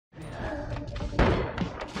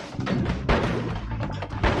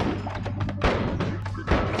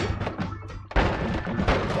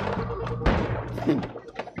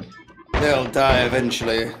They'll die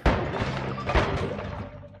eventually.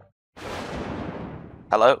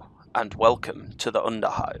 Hello, and welcome to the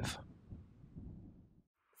Underhive.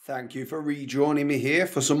 Thank you for rejoining me here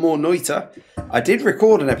for some more Noita. I did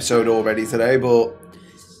record an episode already today, but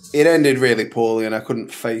it ended really poorly and I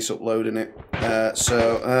couldn't face uploading it.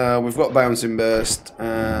 So we've got Bouncing Burst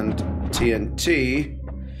and TNT.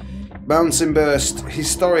 Bouncing Burst,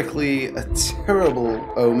 historically a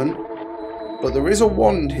terrible omen, but there is a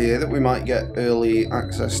wand here that we might get early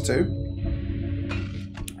access to.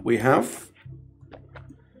 We have.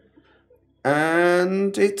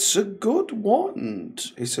 And it's a good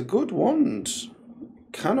wand. It's a good wand.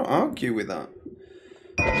 Cannot argue with that.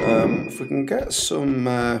 If we can get some...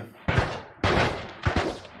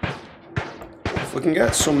 if we can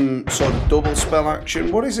get some sort of double spell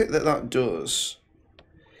action. What is it that does?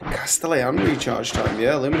 Castellan recharge time.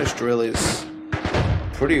 Yeah, Luminous Drill is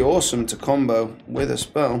pretty awesome to combo with a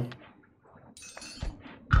spell.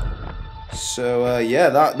 So, yeah,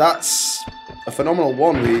 that's a phenomenal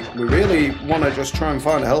one. We really want to just try and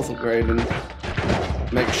find a health upgrade and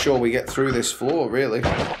make sure we get through this floor, really.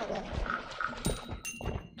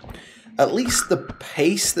 At least the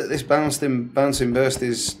pace that this Bouncing Burst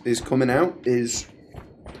is coming out is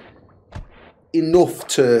enough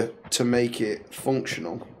to make it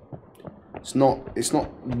functional. It's not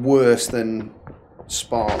worse than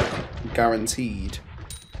Spark, guaranteed.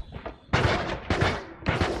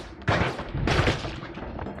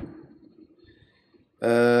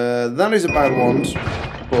 That is a bad wand,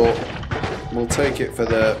 but we'll take it for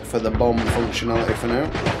the bomb functionality for now.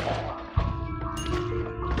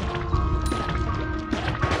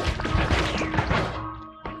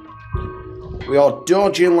 We are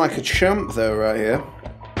dodging like a champ though right here.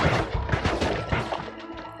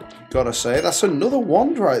 Gotta say, that's another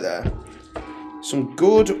wand right there. Some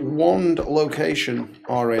good wand location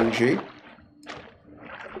RNG.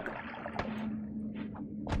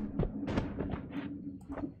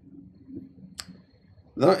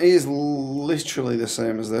 That is literally the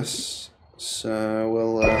same as this, so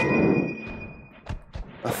we'll,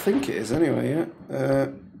 I think it is anyway, yeah.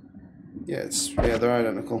 Yeah, they're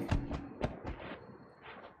identical.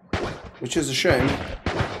 Which is a shame.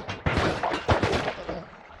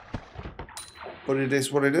 But it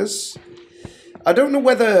is what it is. I don't know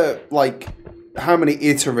whether, like, how many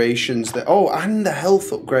iterations that... Oh, and the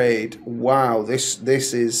health upgrade. Wow, this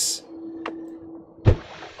is...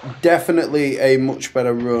 definitely a much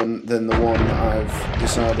better run than the one that I've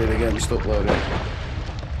decided against uploading.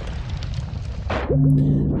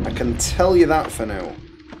 I can tell you that for now.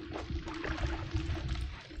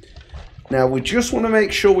 Now, we just want to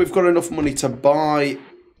make sure we've got enough money to buy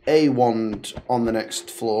a wand on the next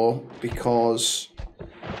floor, because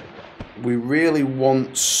we really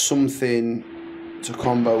want something to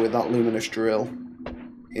combo with that Luminous Drill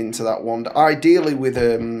into that wand. Ideally with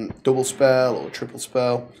double spell or triple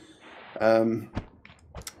spell.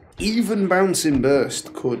 Even Bouncing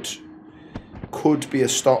Burst could be a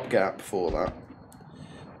stopgap for that.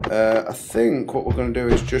 I think what we're going to do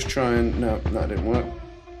is just try and... No, that didn't work.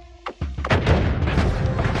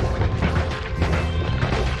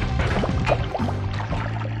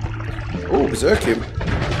 Oh, berserk him.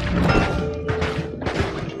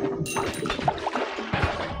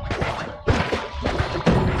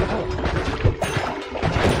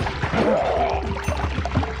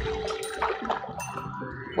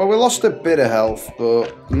 Well, we lost a bit of health,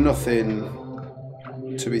 but nothing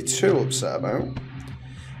to be too upset about.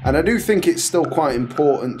 And I do think it's still quite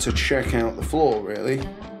important to check out the floor, really.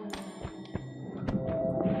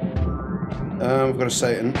 We've got a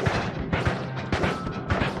Satan.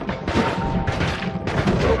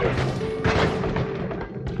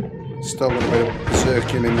 Still a little bit of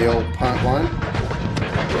berserking in the old pipeline.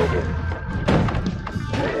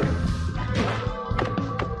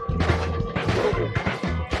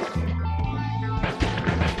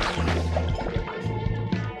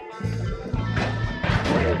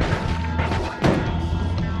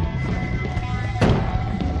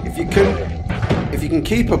 If you can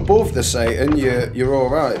keep above the Satan, you're all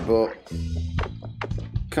right. But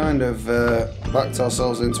kind of backed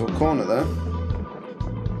ourselves into a corner there.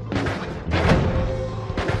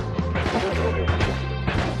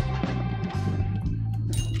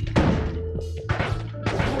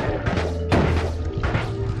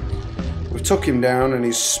 We took him down, and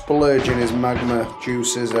he's splurging his magma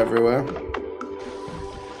juices everywhere.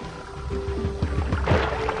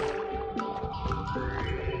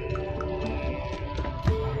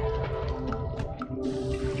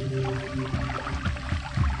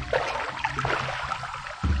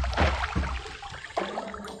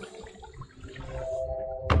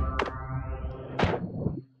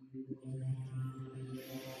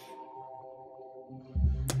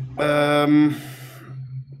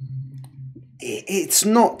 It's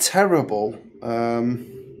not terrible. I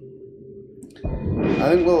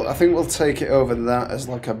think we'll take it over that as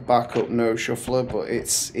like a backup no shuffler, but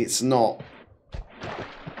it's not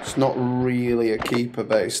really a keeper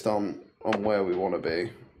based on where we want to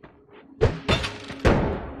be.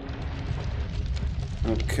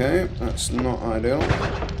 Okay, that's not ideal.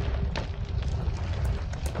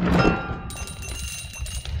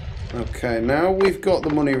 Okay, now we've got the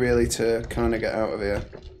money really to kind of get out of here.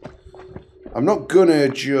 I'm not gonna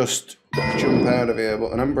just jump out of here,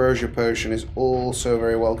 but an ambrosia potion is also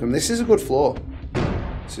very welcome. This is a good floor.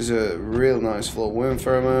 This is a real nice floor. Worm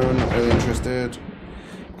pheromone, not really interested.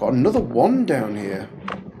 Got another one down here.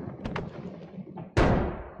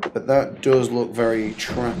 But that does look very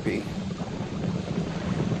trappy.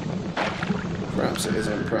 Perhaps it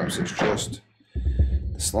isn't, perhaps it's just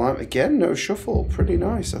the slime. Again, no shuffle. Pretty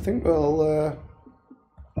nice. I think we'll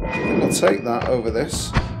take that over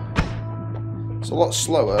this. It's a lot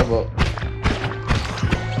slower, but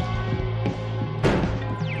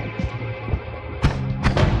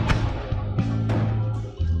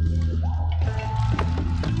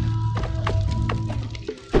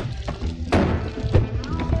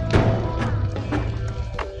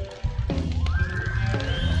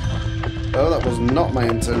oh, that was not my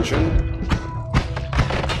intention.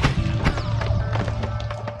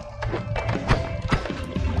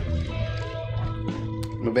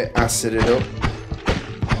 I'm a bit acided up.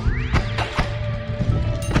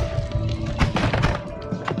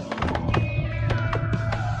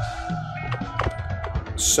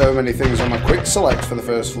 So many things on my quick select for the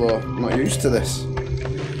first floor. I'm not used to this.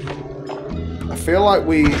 I feel like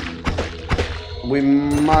we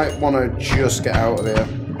might want to just get out of here.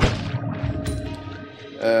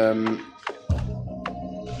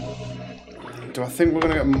 Do I think we're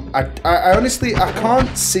going to get... I honestly, I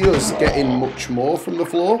can't see us getting much more from the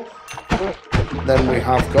floor than we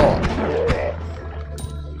have got.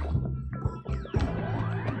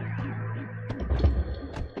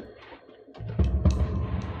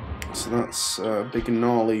 So that's a big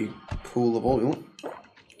gnarly pool of oil.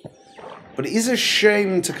 But it is a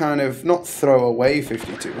shame to kind of not throw away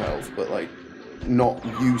 52 health, but like not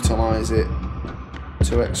utilise it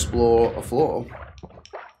to explore a floor.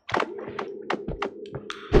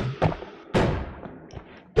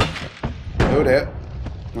 Oh dear.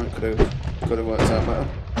 That could have worked out better.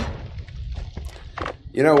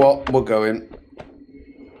 You know what? We're going.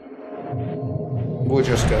 We're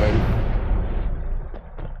just going.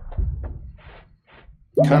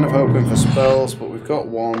 Kind of hoping for spells, but we've got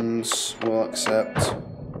wands. We'll accept.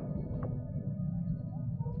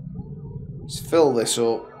 Let's fill this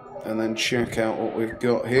up and then check out what we've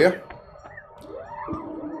got here.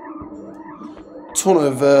 Ton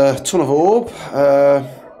of orb.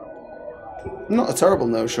 Not a terrible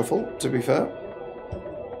no shuffle, to be fair.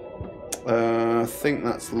 I think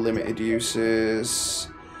that's limited uses.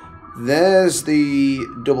 There's the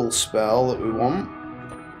double spell that we want.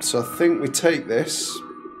 So I think we take this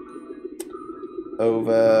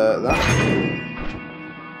over that.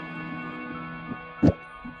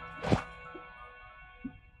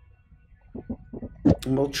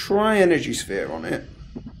 And we'll try Energy Sphere on it.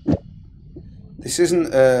 This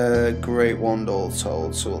isn't a great wand all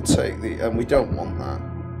told, so we'll take the... And we don't want that.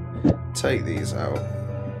 Take these out.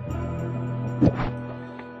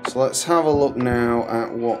 So let's have a look now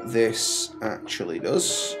at what this actually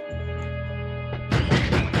does.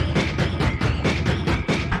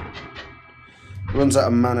 Runs out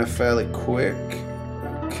of mana fairly quick.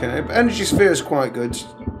 Okay, but Energy Sphere is quite good.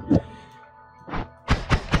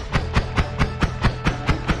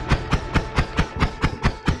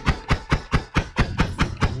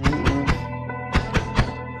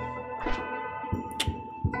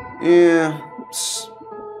 Yeah, it's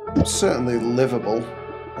certainly livable.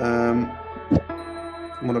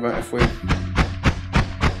 What about if we...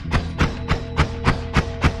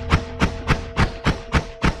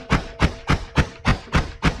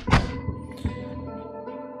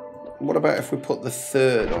 What about if we put the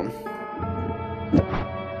third on?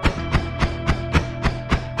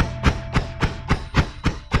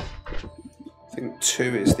 I think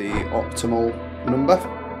 2 is the optimal number.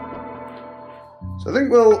 So I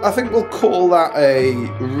think we'll call that a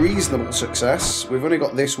reasonable success. We've only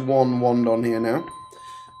got this one wand on here now.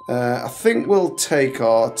 I think we'll take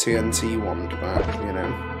our TNT wand back, you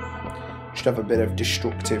know. Should have a bit of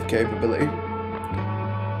destructive capability.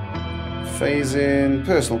 Phasing,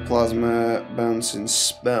 personal plasma, bouncing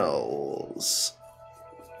spells.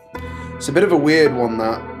 It's a bit of a weird one,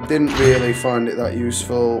 that. Didn't really find it that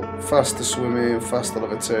useful. Faster swimming, faster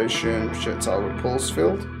levitation, projectile repulse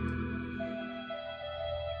field.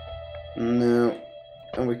 No.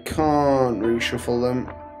 And we can't reshuffle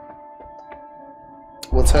them.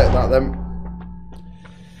 We'll take that then.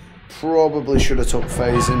 Probably should have took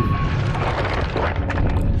phasing.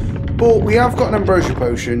 But we have got an ambrosia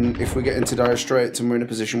potion. If we get into dire straits and we're in a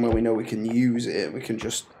position where we know we can use it, we can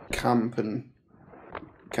just camp and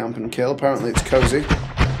kill. Apparently it's cozy.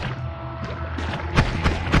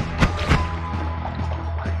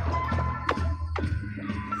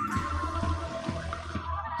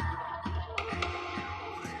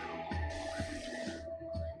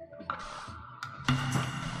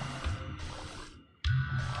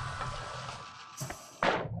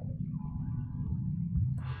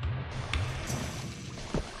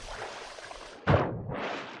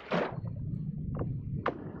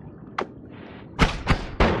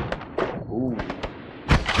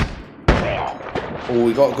 Oh,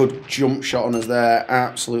 we got a good jump shot on us there.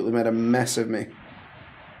 Absolutely made a mess of me.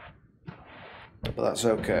 But that's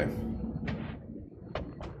okay.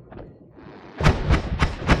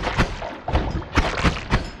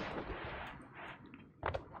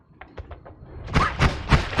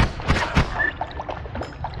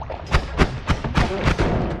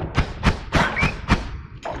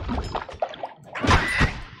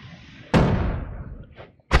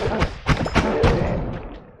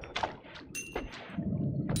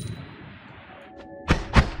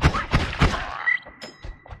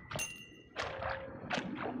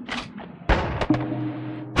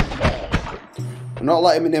 I'm not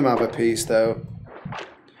letting him have a piece though.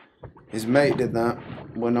 His mate did that.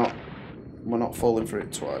 We're not falling for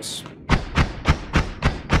it twice.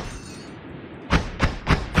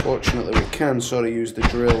 Fortunately, we can sort of use the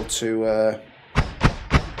drill to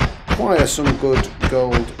acquire some good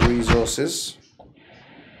gold resources.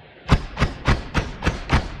 I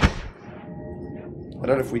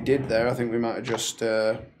don't know if we did there. I think we might have just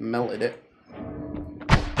melted it.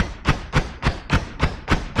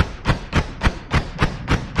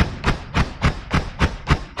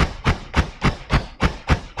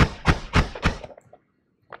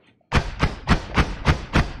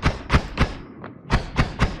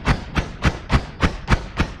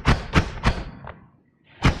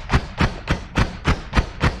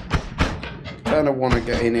 I don't want to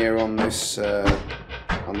get in here on this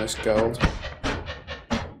gold.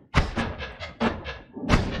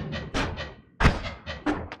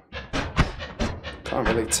 Can't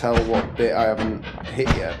really tell what bit I haven't hit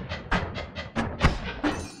yet.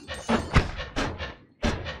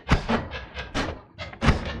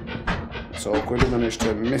 It's awkward. I managed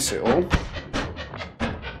to miss it all.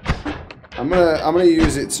 I'm gonna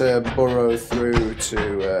use it to burrow through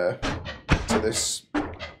to this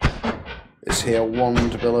here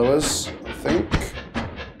wand below us, I think.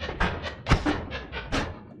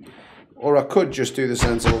 Or I could just do the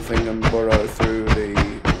sensible thing and burrow through the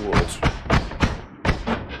wood.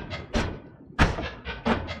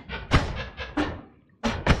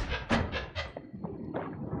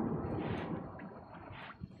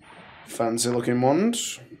 Fancy looking wand.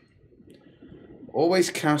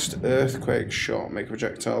 Always cast earthquake shot. Make a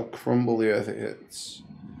projectile crumble the earth it hits.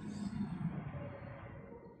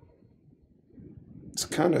 It's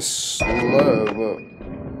kind of slow, but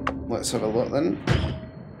let's have a look then.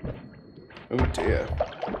 Oh dear.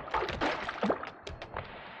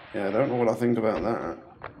 Yeah, I don't know what I think about that.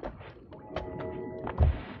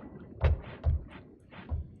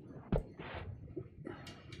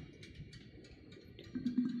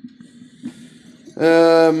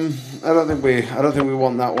 I don't think we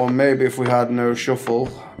want that one. Maybe if we had no shuffle.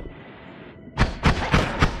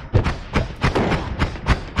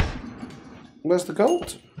 Where's the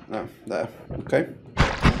gold? No, there. Okay.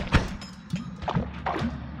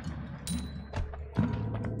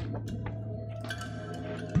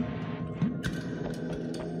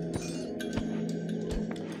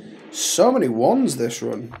 So many ones this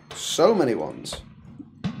run. So many ones.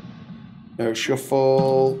 No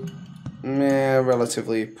shuffle. Nah,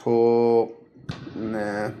 relatively poor.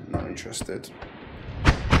 Nah, not interested.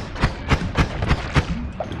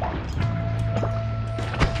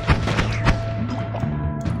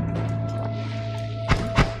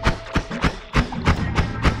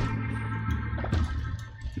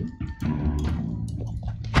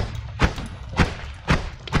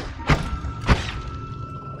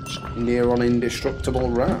 Near on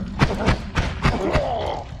indestructible rat.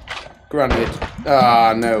 Granted.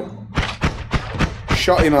 Ah, no.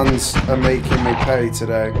 Shotty mans are making me pay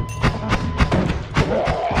today.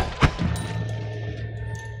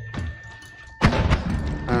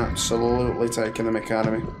 Absolutely taking the mick out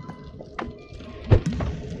of me.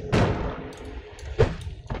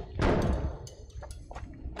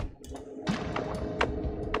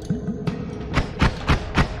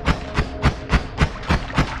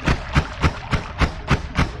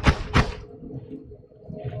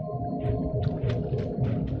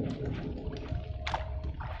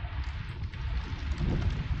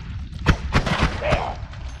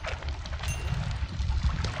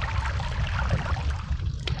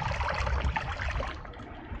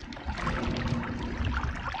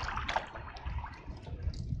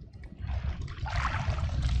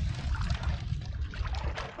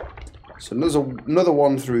 So another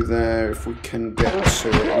one through there if we can get to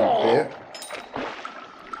it in a bit.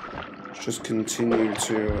 Let's just continue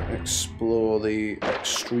to explore the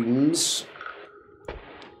extremes.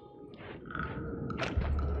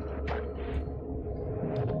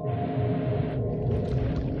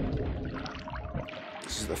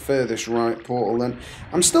 This is the furthest right portal then.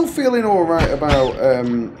 I'm still feeling alright about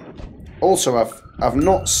also I've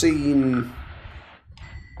not seen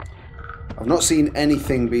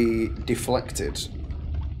anything be deflected.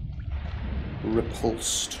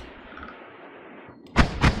 Repulsed.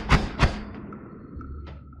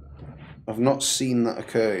 I've not seen that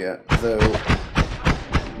occur yet, though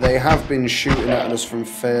they have been shooting at us from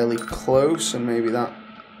fairly close, and maybe that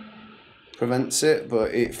prevents it,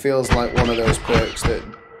 but it feels like one of those perks that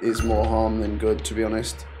is more harm than good, to be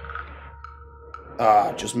honest.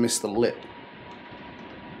 Ah, just missed the lip.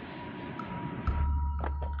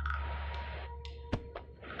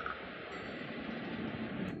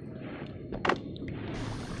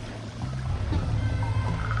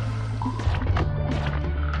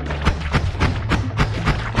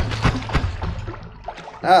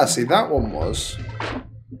 Ah, see, that one was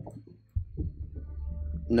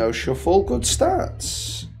no shuffle, good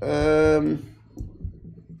stats. I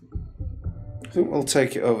think we'll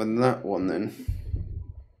take it over that one then.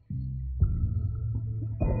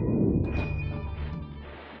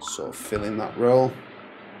 Sort of filling that role.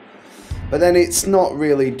 But then it's not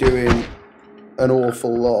really doing an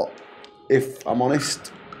awful lot, if I'm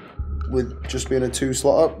honest, with just being a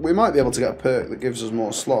 2-slot up. We might be able to get a perk that gives us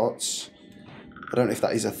more slots. I don't know if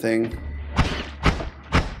that is a thing.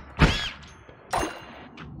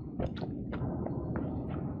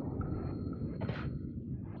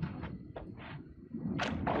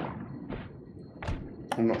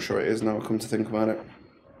 I'm not sure it is now I come to think about it.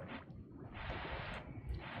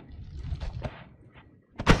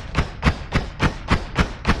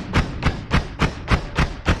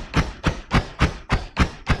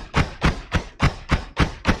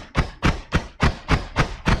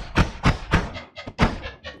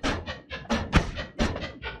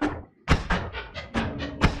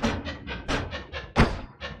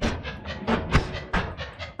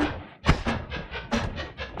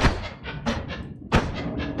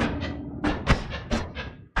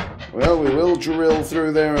 Well, we will drill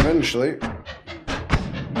through there eventually.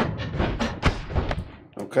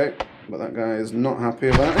 Okay, but that guy is not happy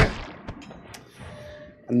about it.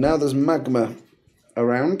 And now there's magma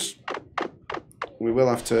around. We will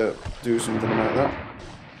have to do something about that.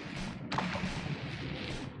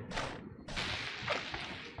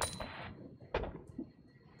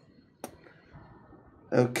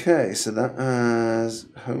 Okay, so that has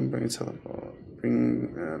home bring teleport.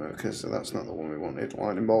 Okay, so that's not the one we wanted.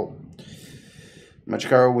 Lightning bolt.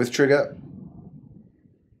 Magic arrow with trigger.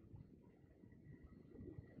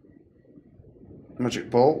 Magic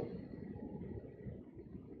ball.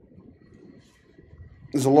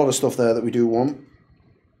 There's a lot of stuff there that we do want.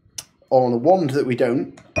 On a wand that we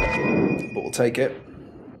don't, but we'll take it.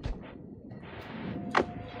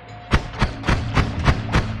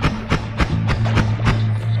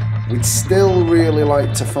 We'd still really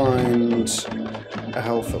like to find a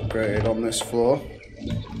health upgrade on this floor.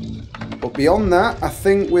 But beyond that, I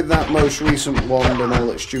think with that most recent wand and all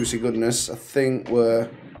its juicy goodness, I think we're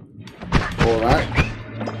alright.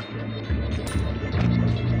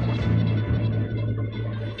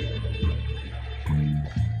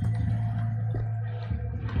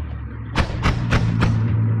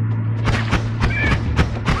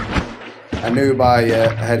 I knew by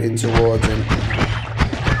heading towards him.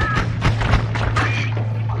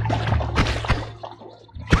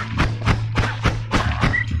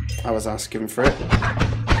 I was asking for it.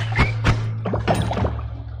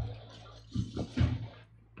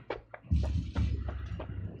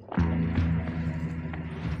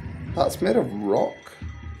 That's made of rock.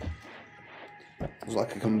 It was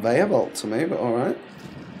like a conveyor belt to me, but alright.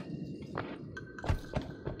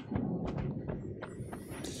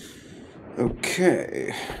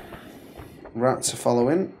 Okay. Rats are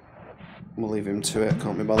following. We'll leave him to it,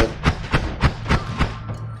 can't be bothered.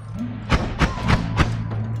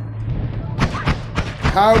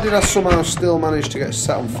 How did I somehow still manage to get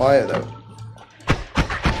set on fire though?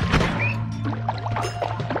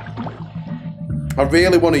 I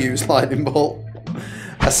really want to use lightning bolt.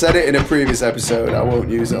 I said it in a previous episode, I won't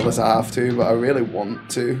use it unless I have to, but I really want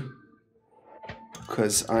to.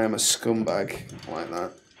 Because I am a scumbag like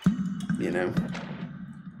that, you know.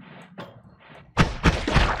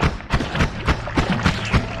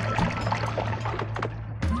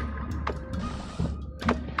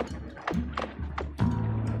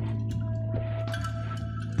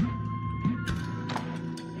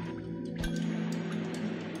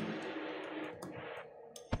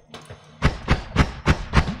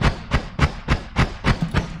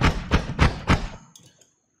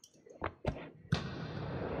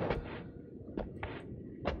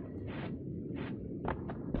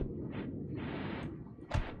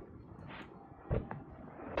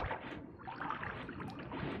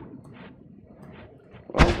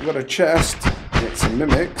 we've got a chest. It's a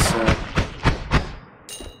mimic, so...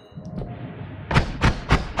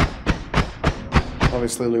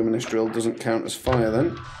 Obviously, luminous drill doesn't count as fire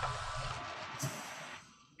then.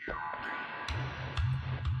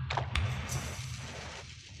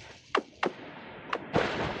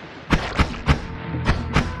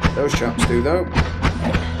 Those chaps do, though.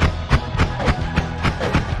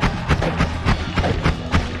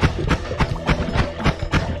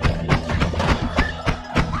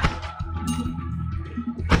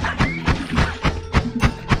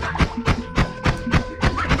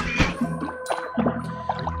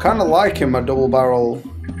 Kind of liking my double barrel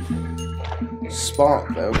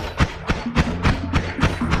spark though.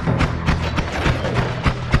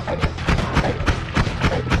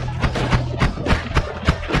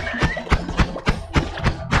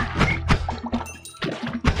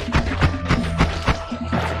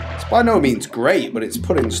 It's by no means great, but it's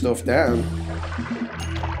putting stuff down.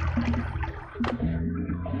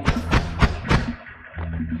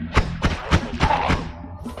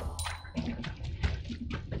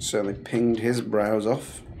 Certainly pinged his brows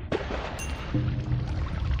off.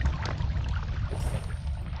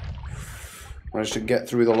 Managed to get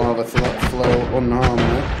through the lava flow unharmed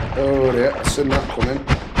there. Oh dear, I've seen that coming.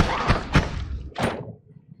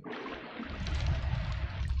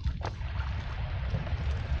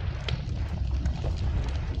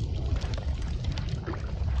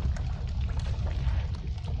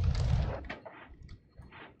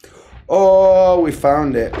 Oh, we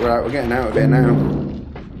found it. Right, we're getting out of here now.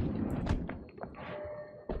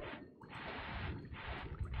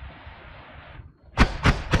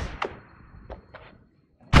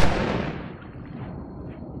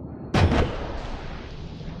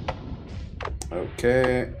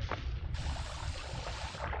 Okay.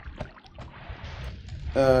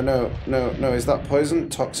 No, is that poison?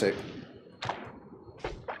 Toxic.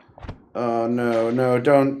 Oh, no,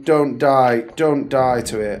 don't die. Don't die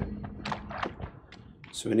to it.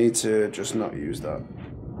 So we need to just not use that.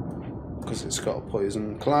 Because it's got a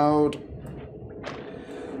poison cloud.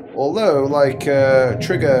 Although, like,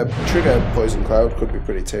 trigger poison cloud could be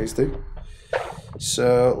pretty tasty.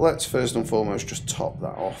 So, let's first and foremost just top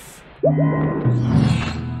that off.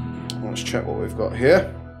 Let's check what we've got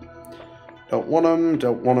here. Don't want them,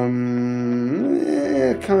 don't want them.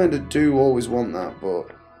 Yeah, kind of do always want that, but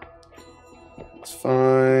it's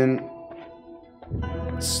fine.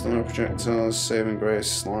 Slime projectiles, saving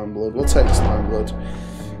grace, slime blood. We'll take the slime blood.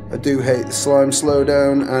 I do hate the slime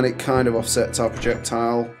slowdown, and it kind of offsets our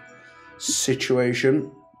projectile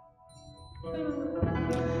situation.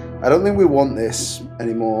 I don't think we want this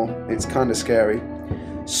anymore. It's kind of scary.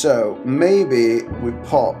 So maybe we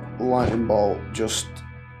pop lightning bolt just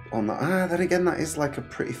on that. Ah, then again, that is like a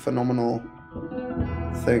pretty phenomenal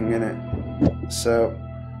thing, innit? So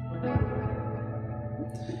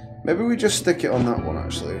maybe we just stick it on that one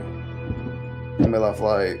actually, and we'll have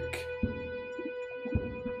like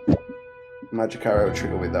magic arrow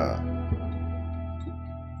trigger with that.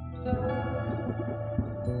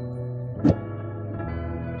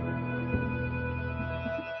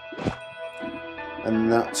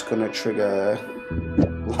 And that's gonna trigger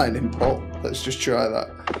lightning bolt. Let's just try that.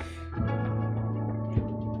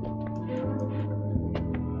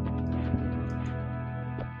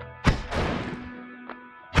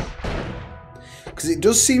 Because it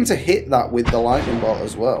does seem to hit that with the lightning bolt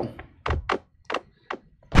as well.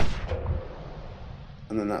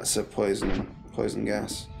 And then that's a poison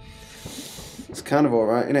gas. It's kind of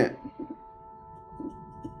alright, isn't it?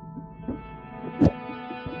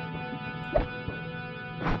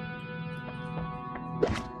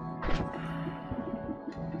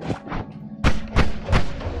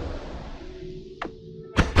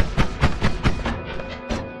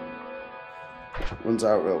 Runs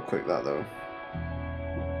out real quick, that though.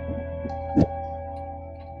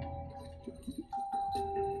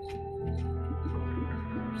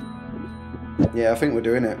 Yeah, I think we're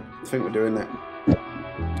doing it.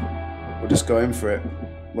 We're just going for it.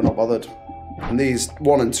 We're not bothered. And these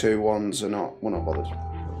 1 and 2 ones are not. We're not bothered.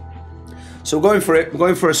 So we're going for it. We're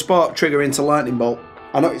going for a spark trigger into lightning bolt.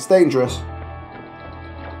 I know it's dangerous,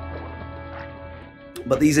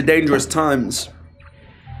 but these are dangerous times.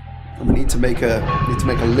 We need to make a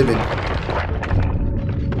living.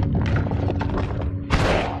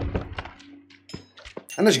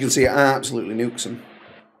 And as you can see, it absolutely nukes them.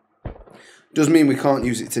 Does mean we can't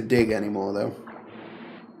use it to dig anymore, though.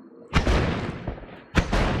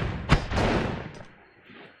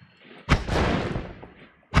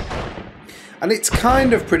 And it's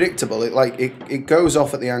kind of predictable. It goes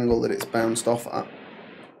off at the angle that it's bounced off at.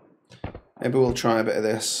 Maybe we'll try a bit of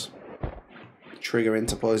this. trigger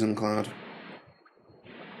into Poison Cloud.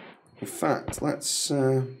 In fact, let's...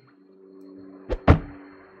 Ooh,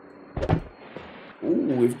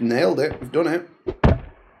 we've nailed it. We've done it.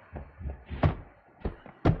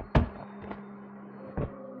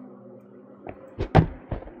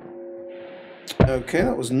 Okay,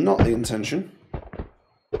 that was not the intention.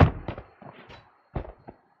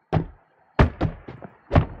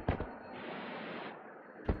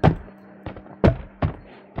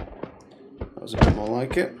 That was a bit more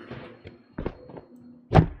like it.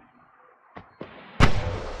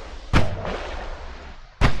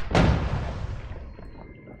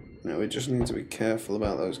 Now we just need to be careful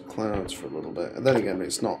about those clouds for a little bit. And then again,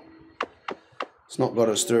 it's not got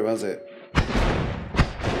us through, has it?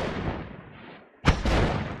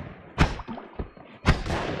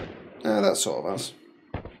 That sort of has.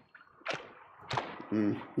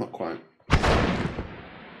 Not quite.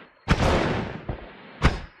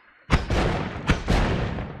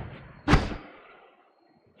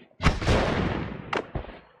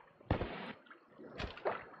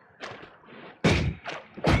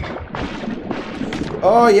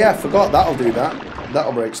 Oh yeah, forgot that'll do that.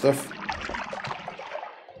 That'll break stuff.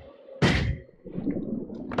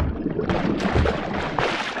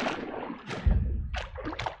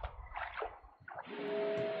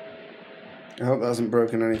 I hope that hasn't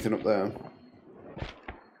broken anything up there.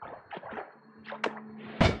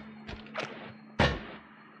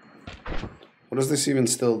 What does this even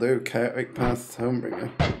still do? Chaotic Path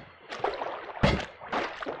Homebringer.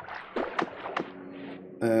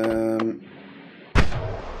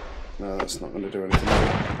 No, that's not going to do anything.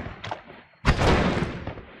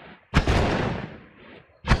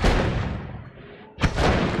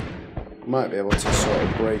 Might be able to sort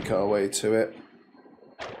of break our way to it.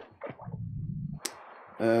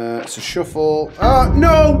 It's a shuffle. Oh,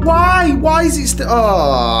 no! Why? Why is it still...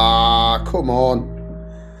 Oh, come on.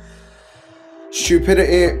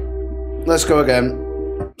 Stupidity. Let's go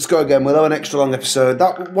again. Let's go again. We'll have an extra long episode.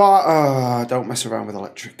 That... Why? Oh, don't mess around with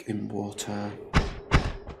electric in water.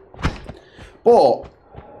 But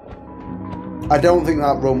I don't think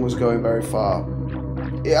that run was going very far.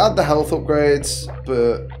 It had the health upgrades,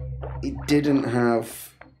 but it didn't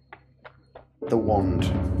have the wand.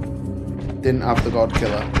 Didn't have the God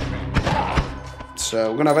Killer. So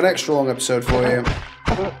we're going to have an extra long episode for you.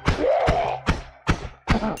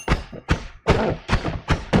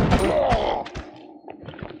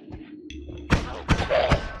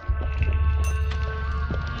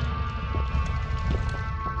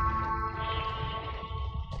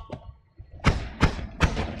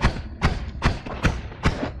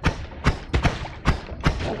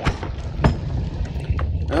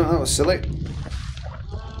 Oh, that was silly.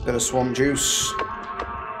 Bit of swamp juice.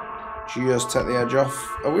 Just take the edge off.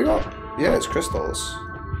 Oh, we got... Yeah, it's crystals.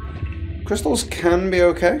 Crystals can be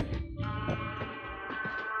okay.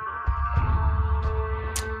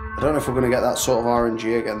 I don't know if we're going to get that sort of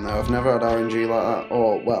RNG again, though. I've never had RNG like that.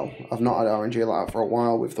 Or, well, I've not had RNG like that for a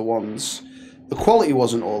while with the wands. The quality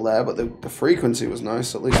wasn't all there, but the frequency was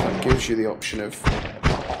nice. At least that gives you the option of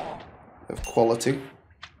quality.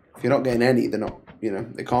 If you're not getting any, they're not, you know,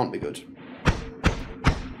 they can't be good.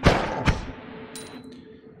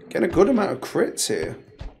 Getting a good amount of crits here.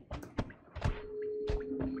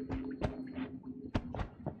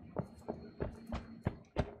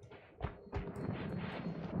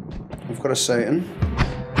 We've got a Satan.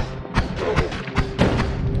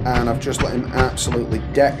 And I've just let him absolutely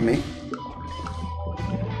deck me.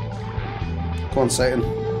 Come on, Satan.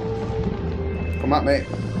 Come at me.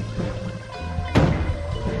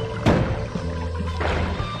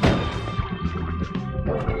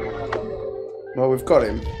 Well, we've got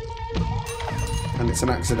him. And it's an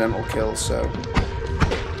accidental kill, so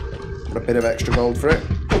got a bit of extra gold for it.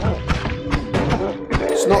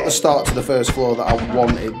 It's not the start to the first floor that I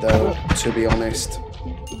wanted, though, to be honest.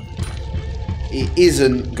 It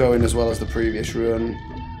isn't going as well as the previous run.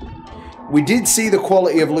 We did see the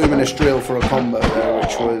quality of Luminous Drill for a combo there,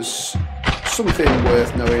 which was something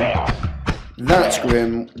worth knowing. That's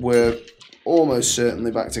grim. We're almost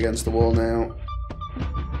certainly backed against the wall now.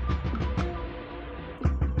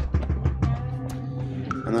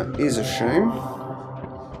 And that is a shame.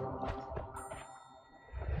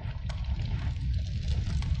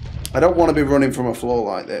 I don't want to be running from a floor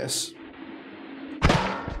like this.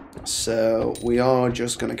 So we are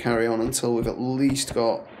just going to carry on until we've at least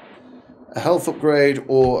got a health upgrade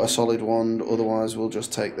or a solid wand. Otherwise we'll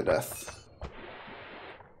just take the death.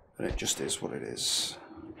 And it just is what it is.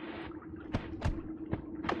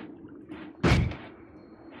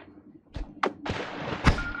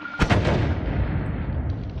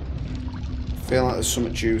 I feel like there's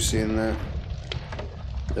something juicy in there.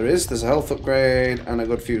 There's a health upgrade and a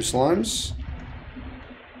good few slimes.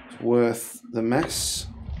 It's worth the mess.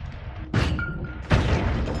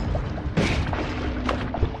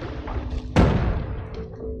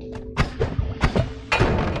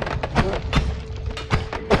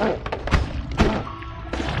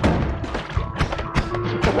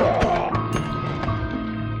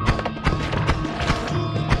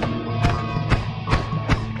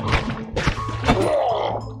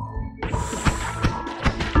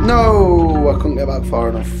 No, I couldn't get back far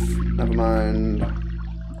enough. Never mind.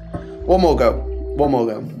 One more go. One more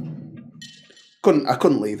go. I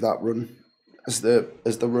couldn't leave that run as the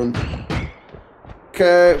run.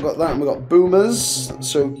 Okay, we've got that, and we've got boomers.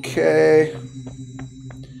 That's okay.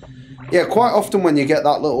 Yeah, quite often when you get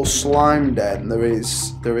that little slime den, there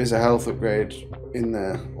is a health upgrade in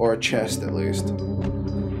there, or a chest at least.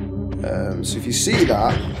 So if you see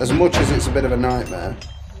that, as much as it's a bit of a nightmare,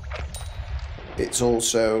 it's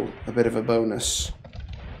also a bit of a bonus.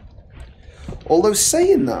 Although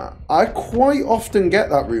saying that, I quite often get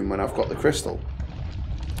that room when I've got the crystal.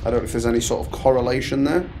 I don't know if there's any sort of correlation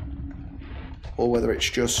there, or whether it's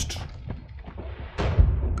just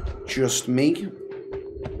me.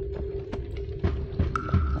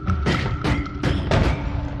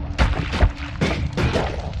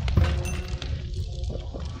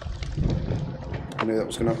 I knew that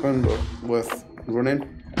was going to happen, but worth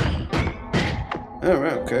running. Oh,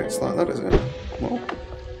 right, okay, it's like that, is it? Well.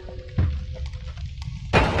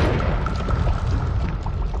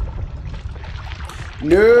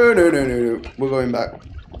 No. We're going back.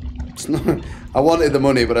 It's not, I wanted the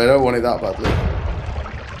money, but I don't want it that badly.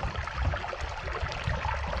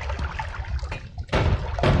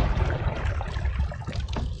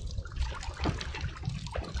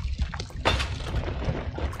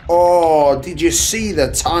 Oh, did you see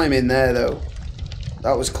the time in there, though?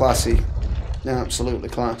 That was classy. Yeah, absolutely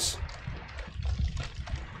class.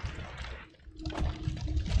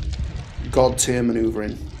 God tier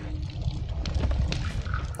manoeuvring,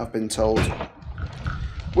 I've been told.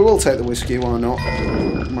 We will take the whiskey, why not?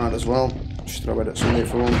 Might as well. Just throw it at somebody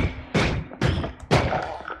for one.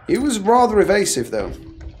 He was rather evasive, though.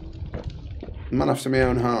 Man after my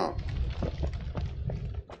own heart.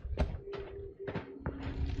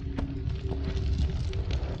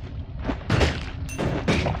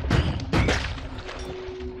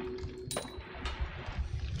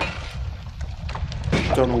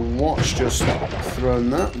 Don't know what's just thrown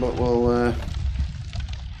that, but we'll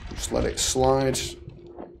just let it slide.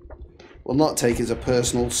 We'll not take it as a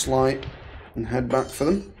personal slight and head back for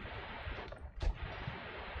them.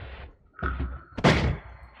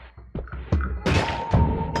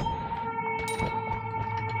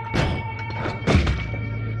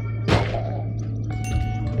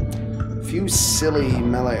 A few silly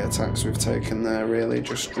melee attacks we've taken there, really.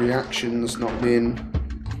 Just reactions not being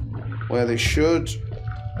where they should.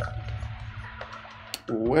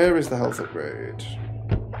 Where is the health upgrade?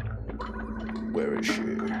 Where is she?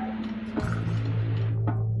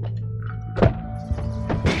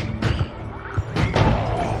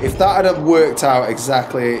 If that had worked out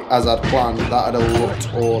exactly as I'd planned, that would have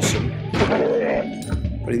looked awesome.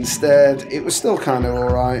 But instead, it was still kind of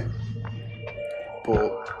alright.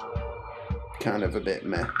 But kind of a bit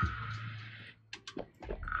meh.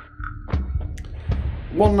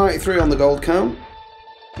 193 on the gold count.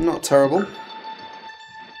 Not terrible.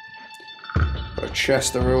 Got a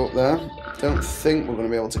chest up there. Don't think we're going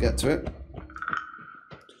to be able to get to it.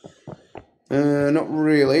 Not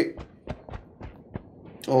really.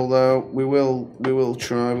 Although we will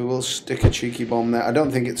try. We will stick a cheeky bomb there. I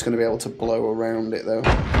don't think it's going to be able to blow around it though.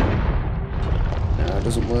 No, it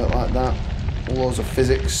doesn't work like that. Laws of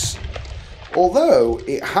physics. Although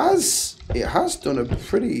it has done a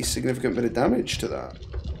pretty significant bit of damage to that.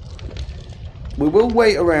 We will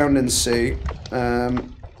wait around and see.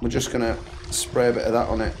 We're just going to spray a bit of that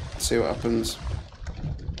on it. See what happens.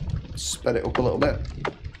 Sped it up a little bit.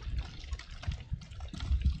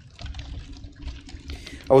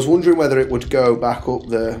 I was wondering whether it would go back up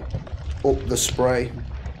the spray,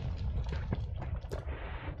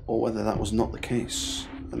 or whether that was not the case,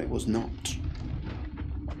 and it was not.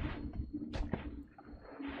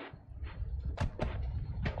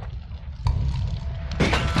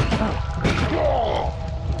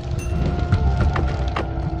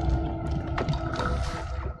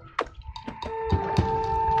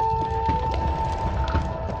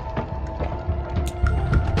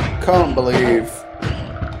 Can't believe.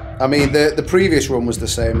 I mean, the previous run was the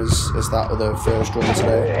same as that other first run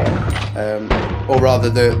today, or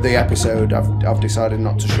rather the episode I've decided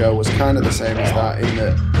not to show was kind of the same as that, in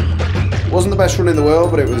that Wasn't the best run in the world,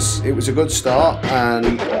 but it was a good start,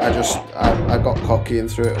 and I got cocky and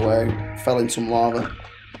threw it away. Fell in some lava.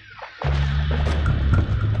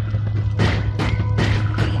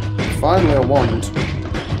 Finally a wand.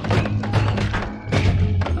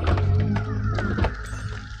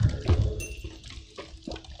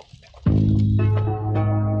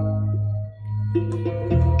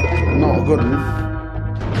 Not a good one.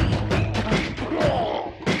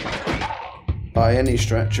 By any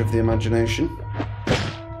stretch of the imagination.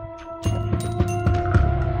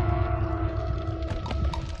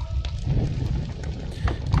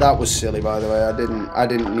 That was silly, by the way. I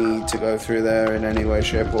didn't need to go through there in any way,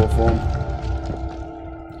 shape, or form.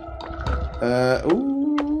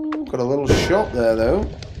 Ooh, got a little shop there though.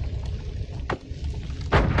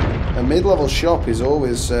 A mid-level shop is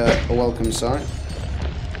always a welcome sight.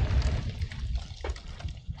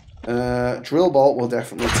 Drill bolt will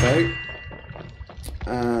definitely take.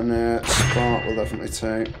 And spark will definitely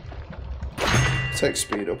take. Take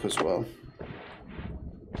speed up as well.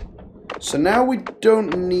 So now we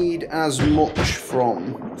don't need as much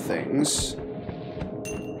from things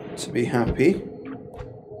to be happy.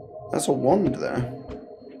 That's a wand there.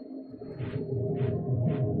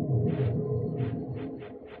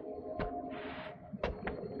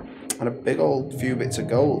 And a big old few bits of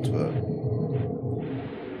gold, but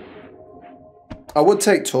I would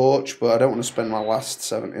take torch, but I don't want to spend my last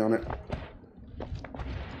 70 on it.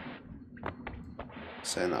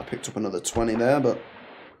 Saying that I picked up another 20 there, but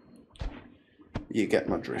you get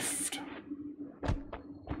my drift.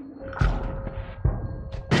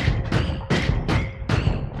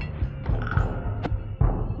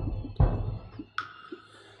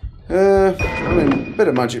 I mean, a bit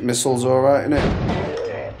of magic missile's alright, isn't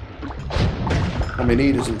it? I mean,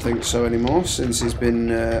 he doesn't think so anymore since he's been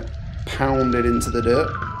pounded into the dirt.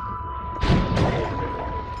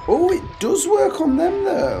 Oh, it does work on them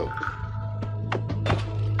though.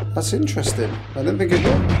 That's interesting. I didn't think it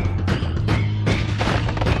would.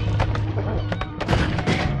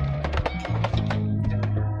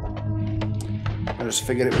 I just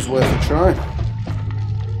figured it was worth a try.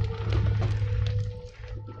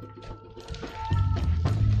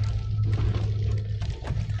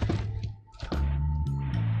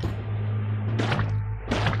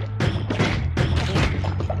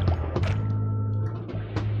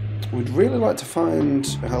 We'd really like to find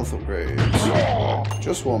a health upgrade.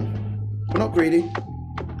 Just one. We're not greedy.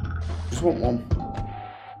 Just want one.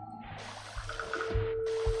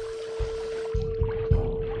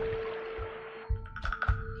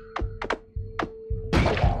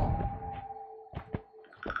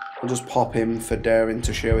 We'll just pop him for daring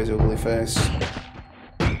to show his ugly face.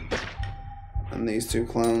 And these two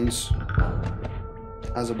clowns.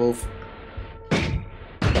 As above.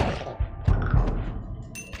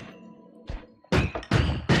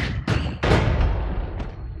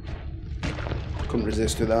 Couldn't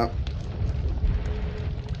resist with that.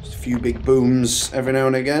 Just a few big booms every now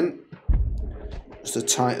and again. Just to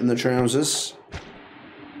tighten the trousers.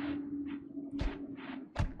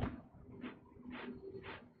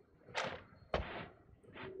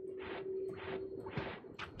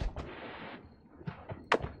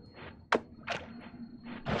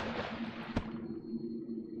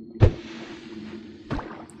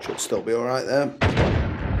 Should still be alright there.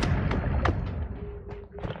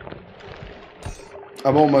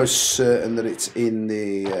 I'm almost certain that it's in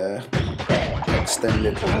the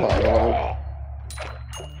extended part of the level.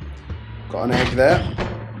 Got an egg there.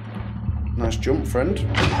 Nice jump, friend.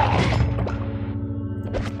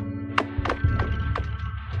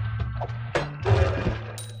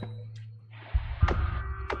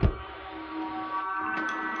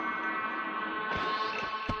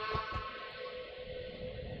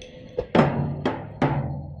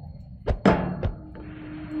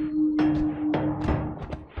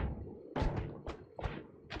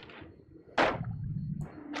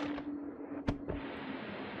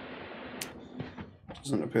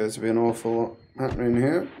 Doesn't appear to be an awful lot happening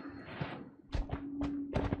here.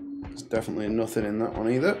 There's definitely nothing in that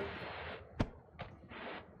one either.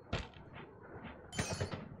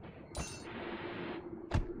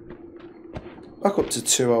 Back up to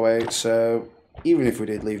 208, so even if we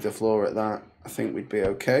did leave the floor at that, I think we'd be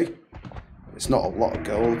okay. It's not a lot of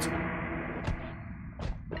gold.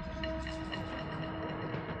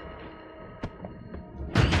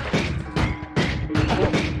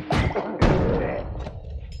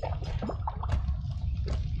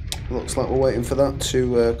 Looks like we're waiting for that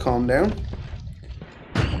to calm down.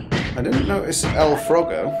 I didn't notice El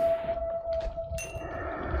Froggo.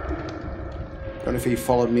 Don't know if he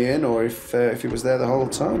followed me in or if he was there the whole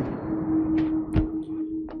time.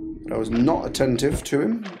 I was not attentive to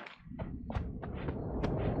him.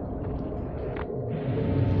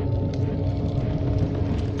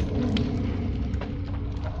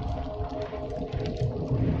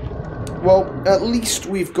 Well, at least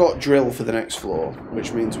we've got drill for the next floor,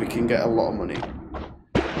 which means we can get a lot of money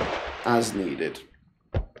as needed.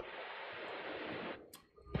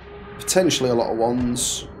 Potentially a lot of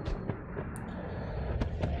ones.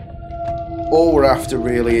 All we're after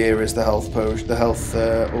really here is the health potion, the health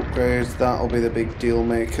upgrade. That'll be the big deal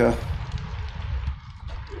maker.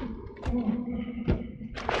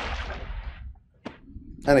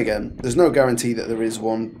 And again, there's no guarantee that there is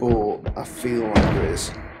one, but I feel like there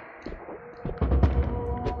is.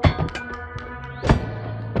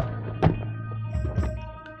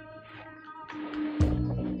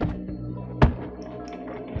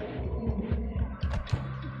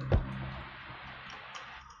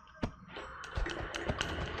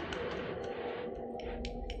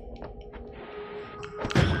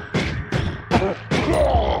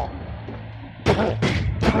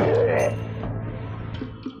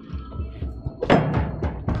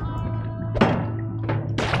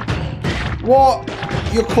 What?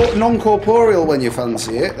 You're non-corporeal when you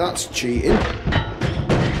fancy it? That's cheating.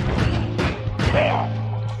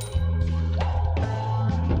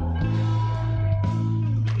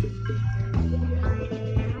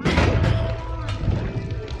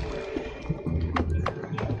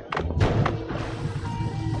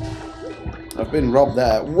 I've been robbed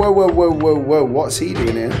there. Whoa, whoa, whoa, whoa, whoa. What's he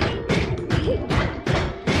doing here?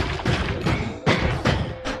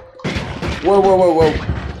 Whoa, whoa, whoa, whoa.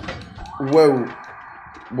 Whoa.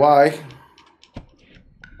 Why?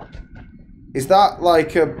 Is that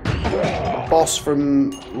like a boss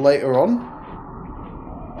from later on?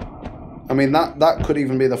 I mean, that could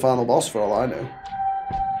even be the final boss for all I know.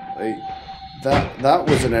 Like, that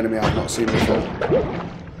was an enemy I've not seen before.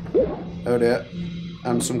 Oh dear.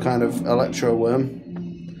 And some kind of electro worm.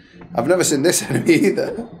 I've never seen this enemy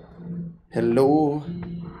either. Hello.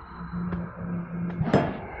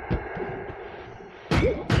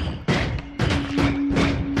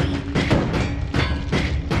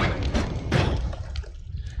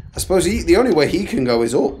 I suppose the only way he can go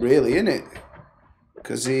is up, really, isn't it?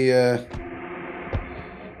 Because he... I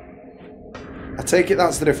take it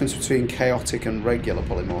that's the difference between chaotic and regular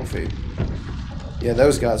polymorphy. Yeah,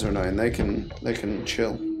 those guys are annoying. They can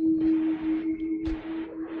chill.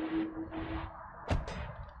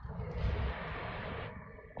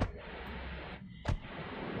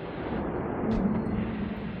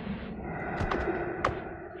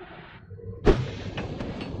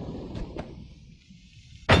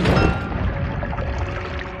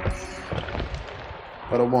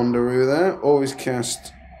 Got a Wanderoo there. Always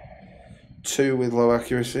cast 2 with low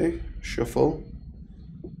accuracy. Shuffle.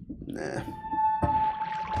 Nah.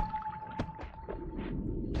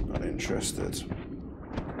 Not interested.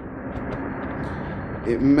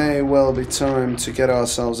 It may well be time to get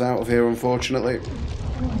ourselves out of here, unfortunately.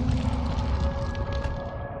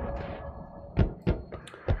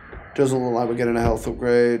 Doesn't look like we're getting a health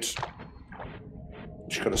upgrade.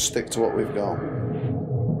 Just gotta stick to what we've got.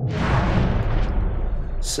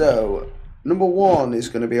 So, number 1 is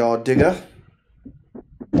going to be our digger.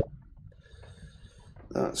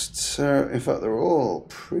 That's in fact, they're all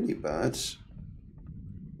pretty bad.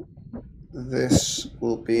 This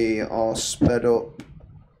will be our sped up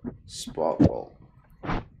spark bolt.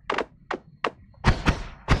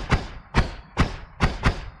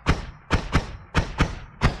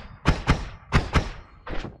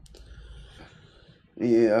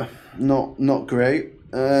 Yeah, not great.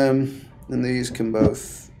 And these can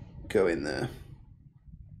both go in there.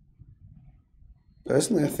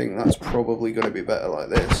 Personally, I think that's probably going to be better like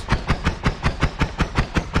this.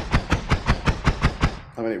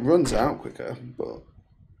 I mean, it runs out quicker, but...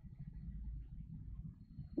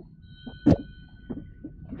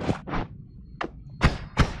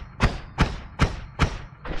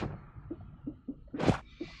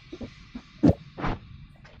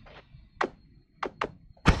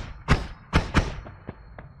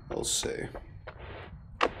 We'll see.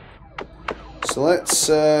 So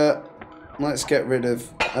let's get rid of.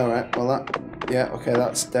 All right. Well, okay.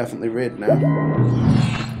 That's definitely rid now.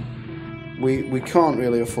 We can't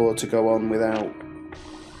really afford to go on without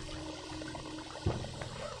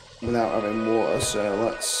having water.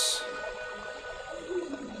 So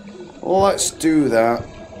let's do that.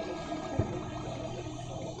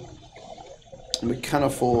 We can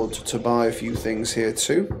afford to buy a few things here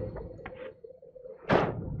too.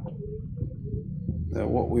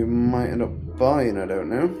 What we might end up buying, I don't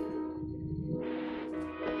know.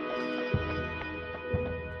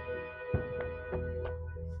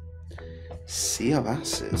 Sea of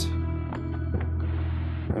Acid.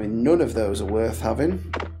 I mean, none of those are worth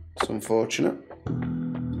having. It's unfortunate.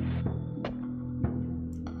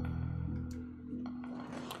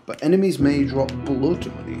 But enemies may drop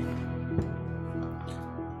blood money.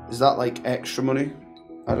 Is that like extra money?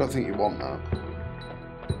 I don't think you want that.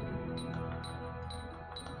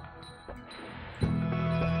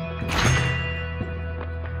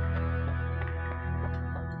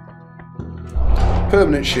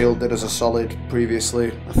 Permanent shield did us a solid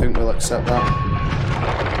previously. I think we'll accept that.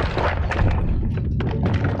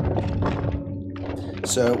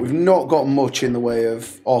 So we've not got much in the way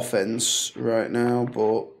of offense right now,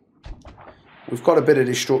 but we've got a bit of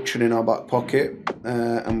destruction in our back pocket,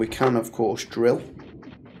 and we can of course drill,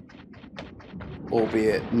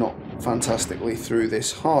 albeit not fantastically through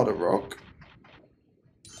this harder rock.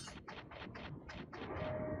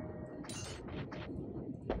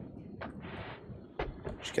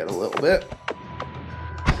 Just get a little bit.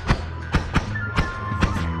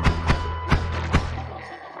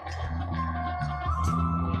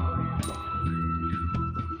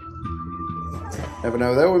 Never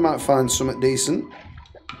know though, we might find something decent.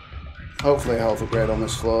 Hopefully a health upgrade on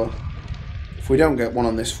this floor. If we don't get one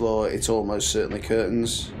on this floor, it's almost certainly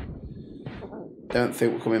curtains. Don't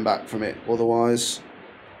think we're coming back from it otherwise.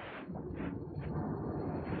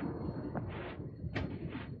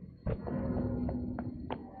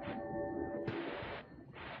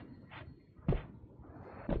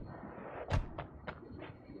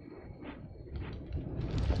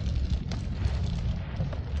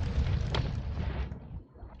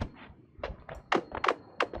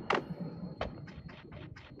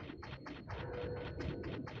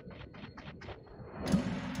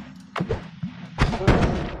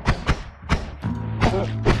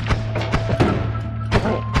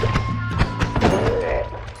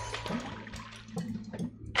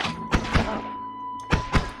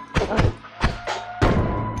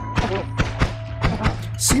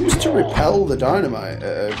 Seems to repel the dynamite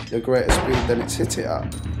at a greater speed than it's hit it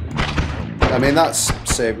at. I mean, that's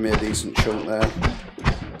saved me a decent chunk there.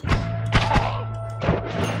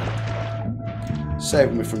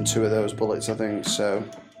 Saved me from 2 of those bullets, I think, so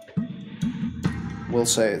we'll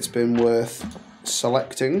say it's been worth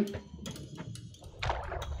selecting.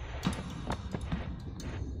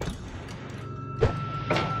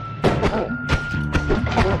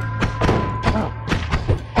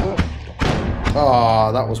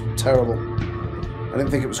 Oh, that was terrible. I didn't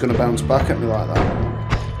think it was going to bounce back at me like that.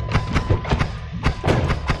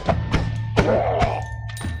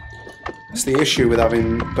 It's the issue with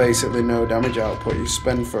having basically no damage output. You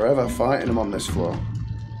spend forever fighting them on this floor.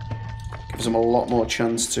 Gives them a lot more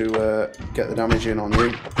chance to get the damage in on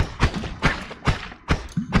you.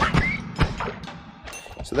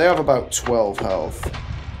 So they have about 12 health.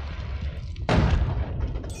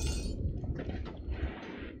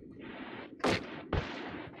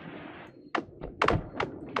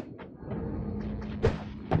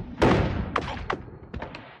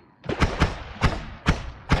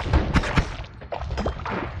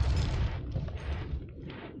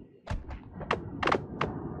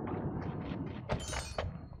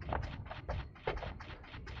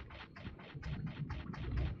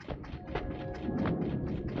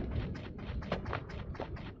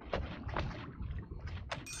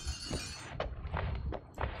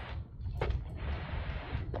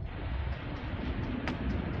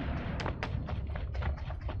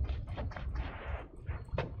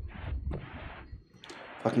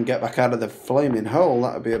 If I can get back out of the flaming hole,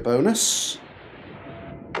 that would be a bonus.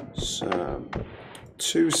 So,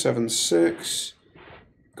 276.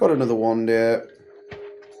 Got another one there.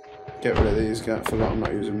 Get rid of these guys. Forgot I'm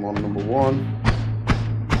not using number one.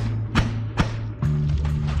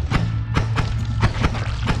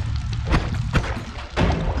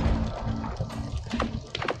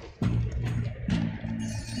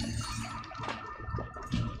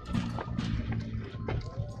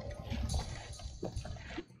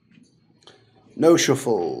 No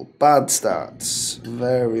shuffle, bad stats,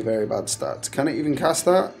 very, very bad stats. Can it even cast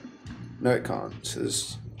that? No, it can't. So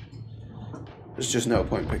there's just no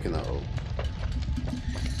point picking that up.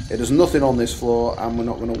 It does nothing on this floor, and we're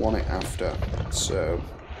not going to want it after. So,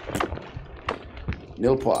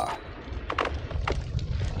 nil point.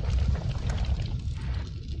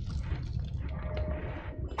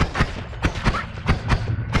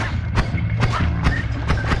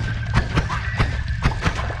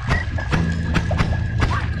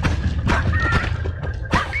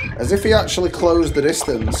 As if he actually closed the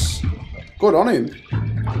distance. Good on him.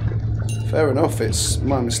 Fair enough, it's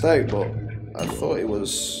my mistake, but I thought it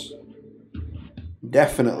was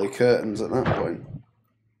definitely curtains at that point.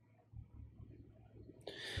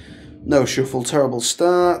 No shuffle, terrible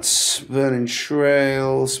starts, burning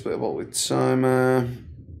trail, split up with timer.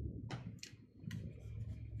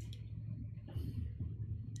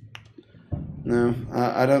 No,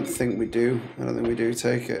 I don't think we do. I don't think we do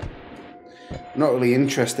take it. I'm not really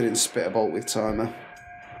interested in spit a bolt with timer.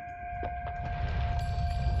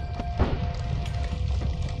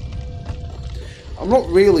 I'm not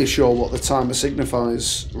really sure what the timer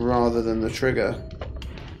signifies rather than the trigger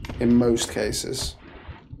in most cases.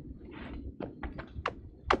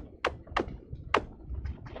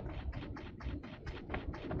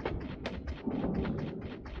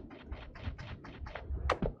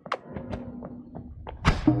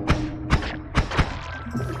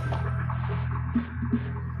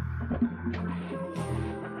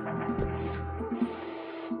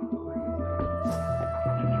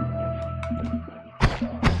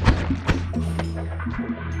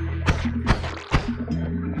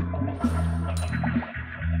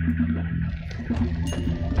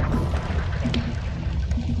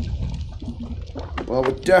 Well,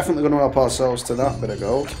 we're definitely going to help ourselves to that bit of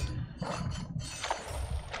gold.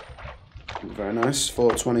 Very nice.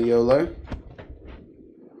 420 YOLO.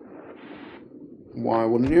 Why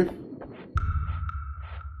wouldn't you?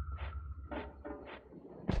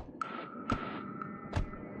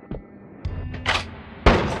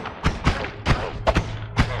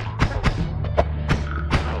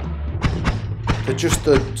 Just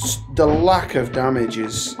the lack of damage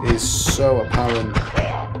is so apparent.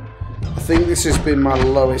 I think this has been my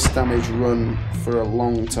lowest damage run for a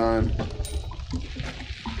long time.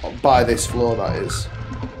 By this floor, that is.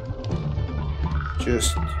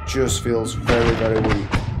 Just feels very, very weak.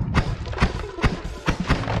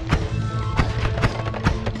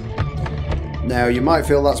 Now, you might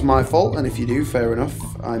feel that's my fault, and if you do, fair enough.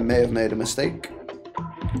 I may have made a mistake.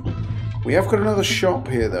 We have got another shop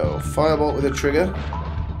here, though. Firebolt with a trigger.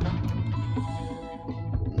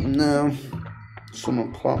 No.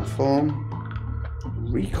 Summon platform.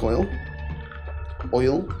 Recoil.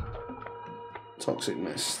 Oil. Toxic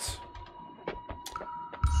mist.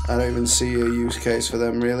 I don't even see a use case for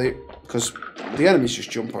them, really. Because the enemies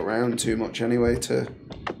just jump around too much anyway to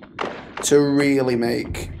really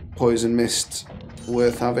make poison mist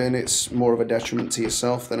worth having. It's more of a detriment to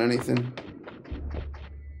yourself than anything.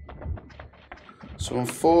 So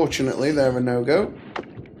unfortunately, they're a no-go.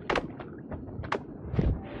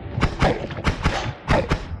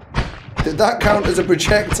 Did that count as a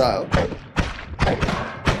projectile?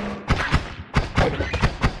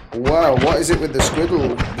 Wow, what is it with the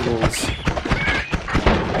squiggles?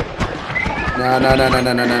 No.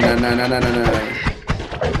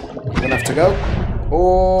 We're gonna have to go.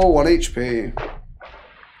 Oh, 1 HP.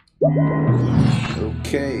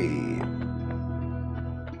 Okay.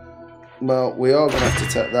 Well, we are going to have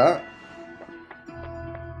to take that.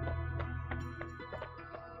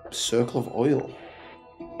 Circle of oil.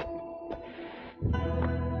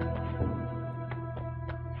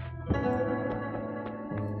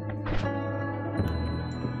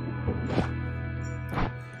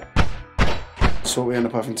 So what we end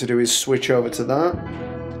up having to do is switch over to that.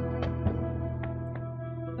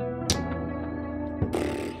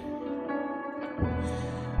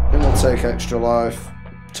 Then we'll take extra life.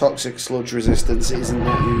 Toxic sludge resistance isn't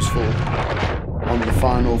that useful on the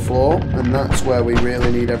final floor, and that's where we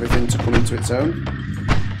really need everything to come into its own.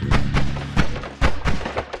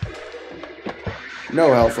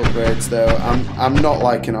 No health upgrades though. I'm not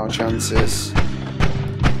liking our chances,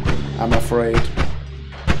 I'm afraid.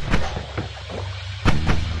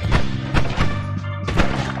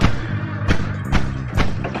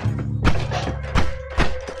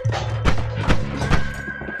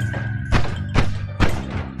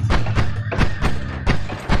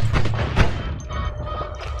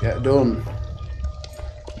 Get done.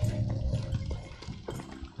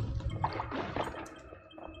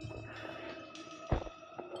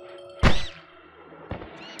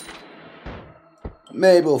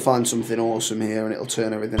 Maybe we'll find something awesome here and it'll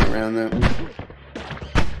turn everything around though.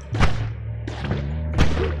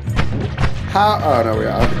 How? Oh no,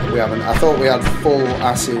 we haven't. I thought we had full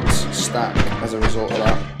acid stack as a result of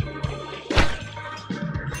that.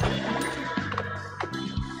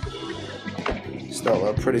 Still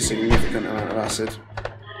a pretty significant amount of acid.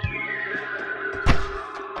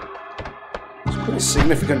 It's a pretty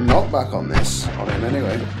significant knockback on him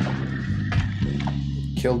anyway.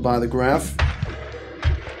 Killed by the grav.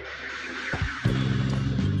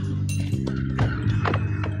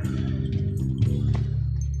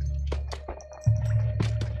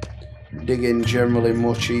 Digging generally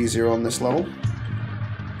much easier on this level.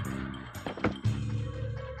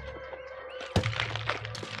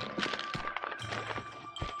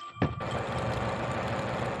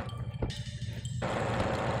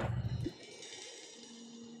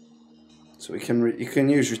 So you can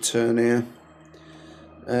use return here.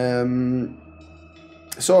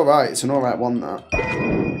 It's all right. It's an all right one that.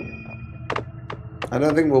 I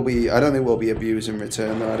don't think we'll be abusing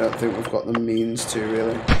return though. I don't think we've got the means to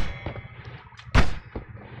really.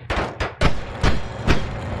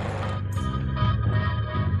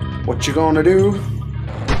 What you gonna do?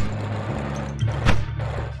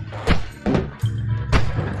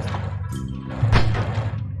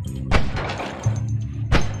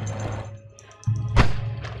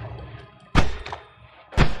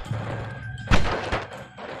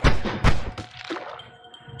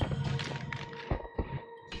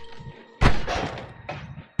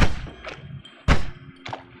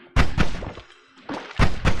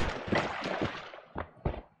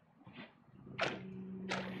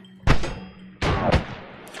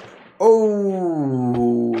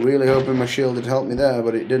 Oh, really hoping my shield had helped me there,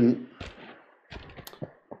 but it didn't.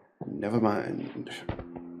 Never mind.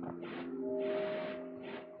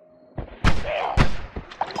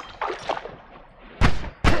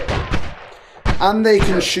 And they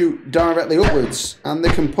can shoot directly upwards, and they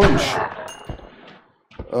can punch.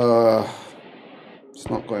 It's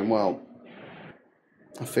not going well.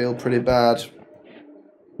 I feel pretty bad.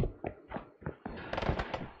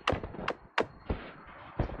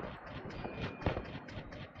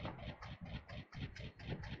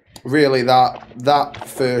 Really, that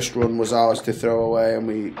first run was ours to throw away, and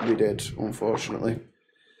we did, unfortunately.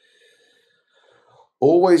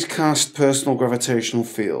 Always cast personal gravitational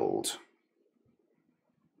field.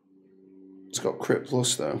 It's got crit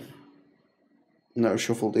plus though. No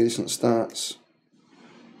shuffle, decent stats.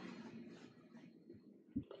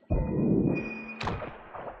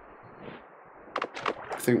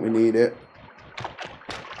 I think we need it.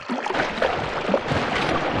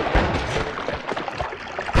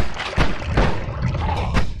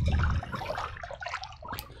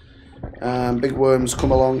 Big worms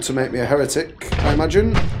come along to make me a heretic, I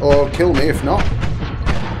imagine, or kill me if not.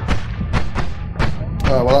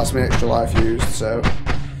 Oh well, that's my extra life used, so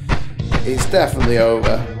it's definitely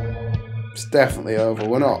over. It's definitely over.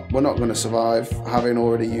 We're not going to survive having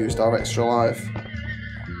already used our extra life.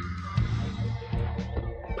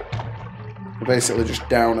 We're basically just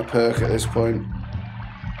down a perk at this point.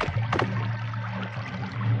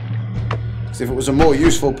 Because if it was a more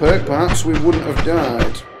useful perk, perhaps we wouldn't have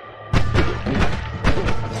died.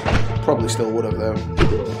 Probably still would have though.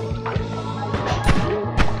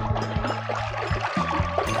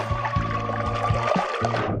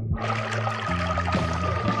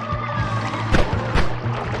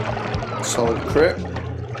 Solid crit.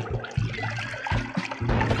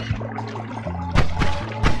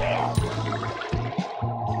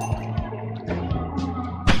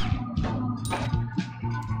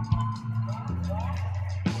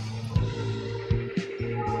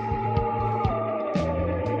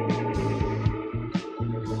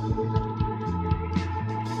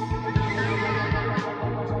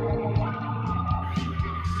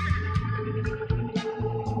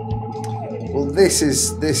 Well, this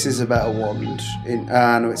is a better wand.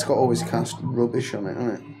 No, it's got always cast rubbish on it,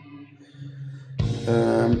 hasn't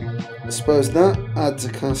it? I suppose that adds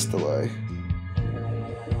a castaway.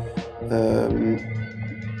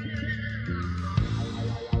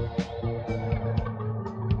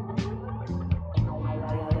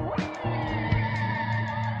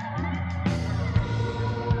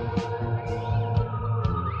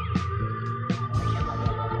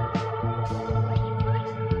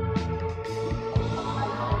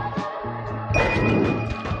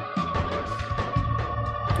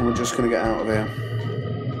 We're just gonna get out of here.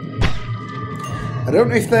 I don't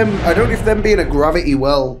know if them being a gravity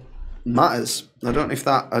well matters. I don't know if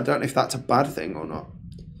that's a bad thing or not.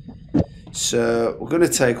 So we're gonna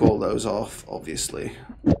take all those off, obviously,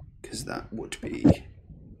 because that would be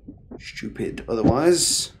stupid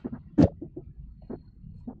otherwise.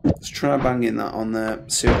 Let's try banging that on there.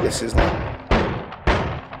 See what this is like. I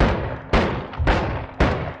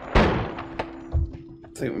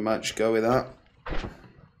think we might just go with that.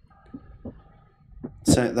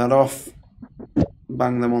 Take that off,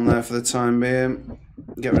 bang them on there for the time being,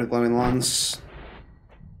 get rid of glowing lance.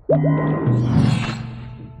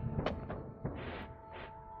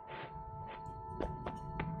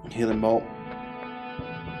 Healing bolt.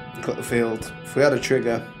 Cut the field. If we had a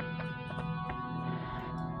trigger.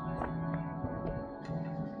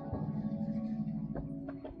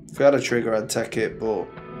 If we had a trigger I'd take it, but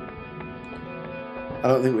I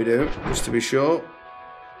don't think we do, just to be sure.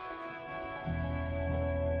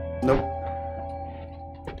 Nope.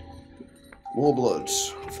 More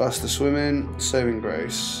bloods. Faster swimming. Saving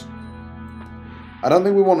grace. I don't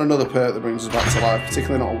think we want another perk that brings us back to life,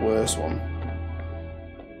 particularly not a worse one.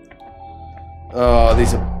 Oh,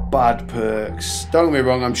 these are bad perks. Don't get me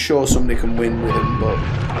wrong, I'm sure somebody can win with them, but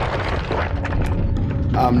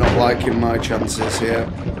I'm not liking my chances here.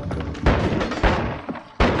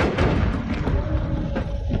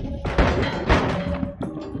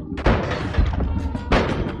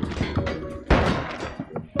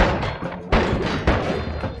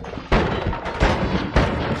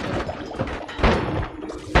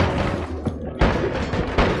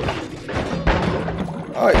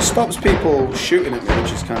 Oh, it stops people shooting at me,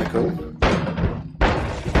 which is kind of cool.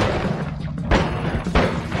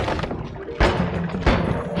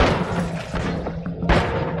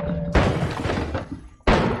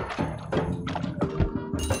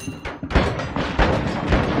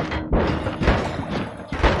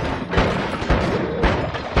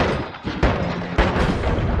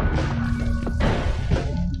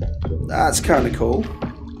 That's kind of cool.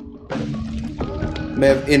 May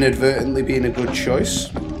have inadvertently been a good choice.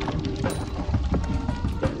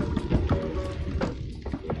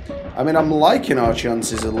 I mean, I'm liking our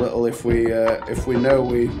chances a little if we know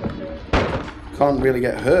we can't really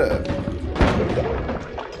get hurt.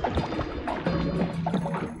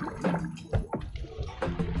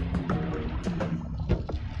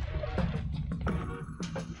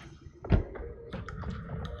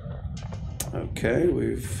 Okay,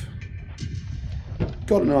 we've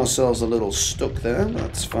gotten ourselves a little stuck there.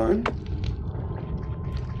 That's fine.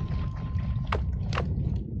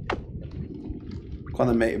 Come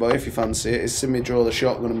on then, matey boy, if you fancy it. He's seen me draw the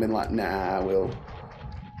shotgun and been like, nah, we'll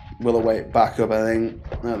await back up, I think.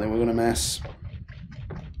 I don't think we're gonna mess.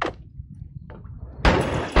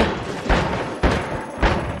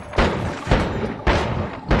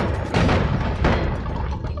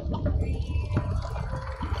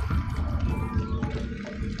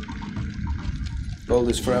 Gold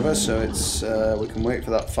is forever, so it's we can wait for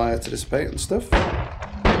that fire to dissipate and stuff.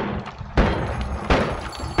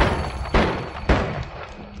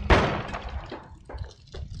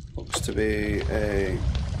 Looks to be a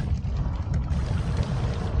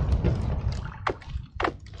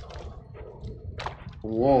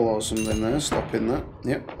wall or something there, stopping that.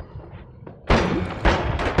 Yep.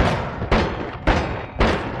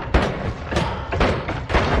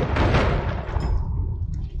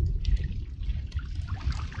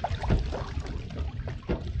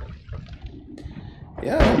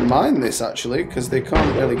 Yeah, I don't mind this actually, because they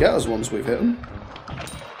can't really get us once we've hit them.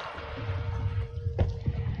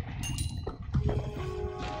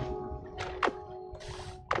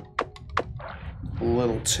 A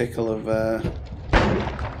little tickle of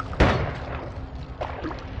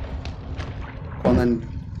Come on then,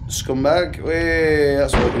 scumbag. Wait,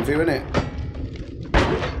 that's working for you, isn't it?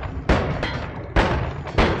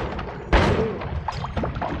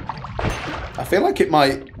 I feel like it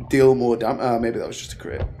might deal more damage. Maybe that was just a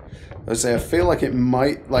crit. I say I feel like it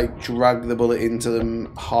might like drag the bullet into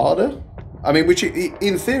them harder. I mean, which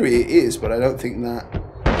in theory it is, but I don't think that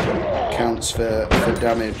counts for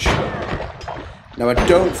damage. Now I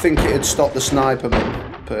don't think it'd stop the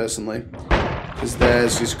sniperman personally, because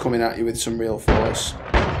theirs is coming at you with some real force.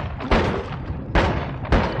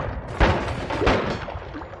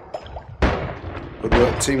 Good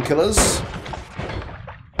work, team killers.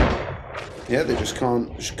 Yeah, they just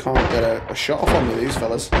can't get a shot off on me, these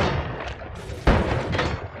fellas.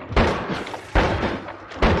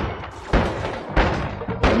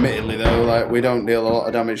 Admittedly though, like, we don't deal a lot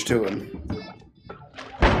of damage to them.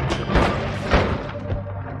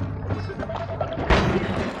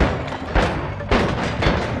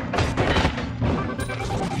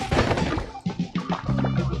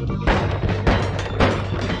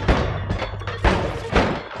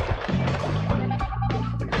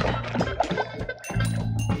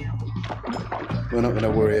 We're not going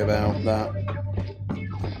to worry about that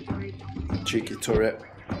cheeky turret.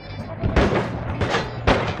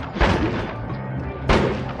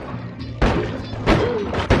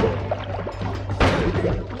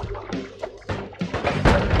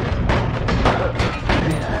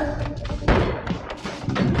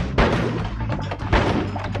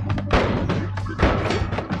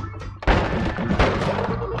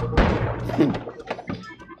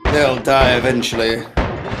 They'll die eventually.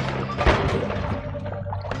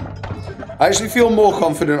 I actually feel more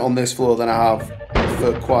confident on this floor than I have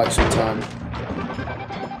for quite some time.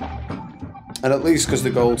 And at least because the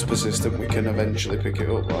gold's persistent, we can eventually pick it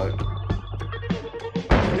up, like.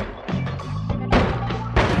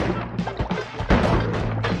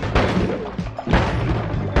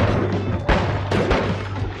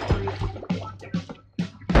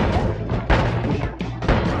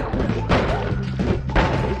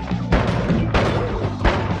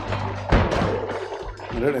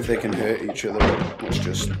 don't know if they can hurt each other. Let's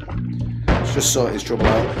just sort his trouble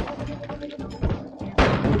out.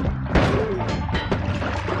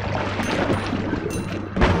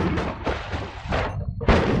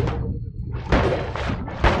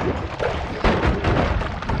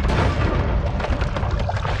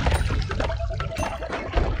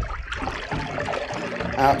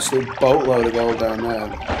 Absolute boatload of gold down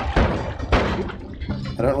there.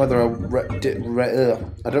 I don't know whether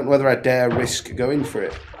I don't know whether I dare risk going for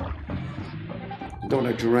it. I don't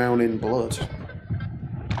want to drown in blood.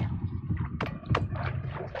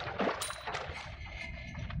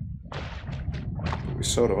 We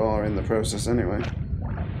sort of are in the process anyway.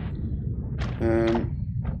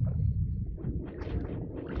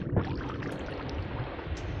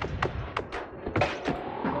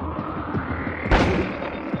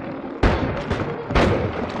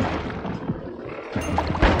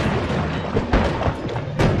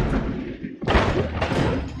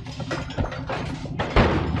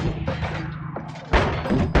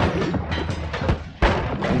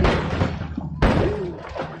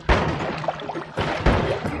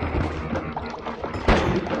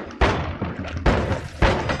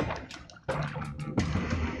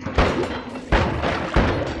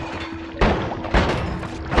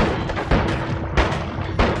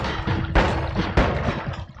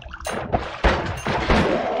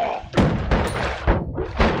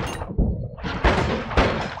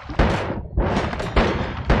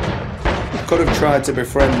 Could have tried to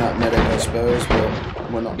befriend that medic, I suppose,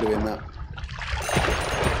 but we're not doing that.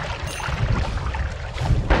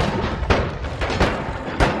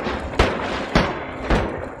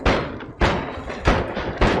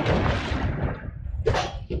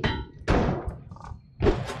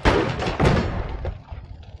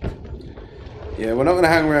 Yeah, we're not going to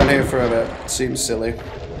hang around here forever. It seems silly.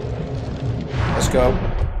 Let's go.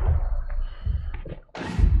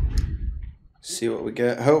 See what we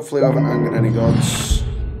get. Hopefully we haven't angered any gods.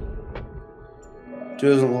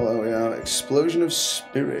 Doesn't look like we are. Explosion of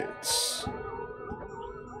spirits.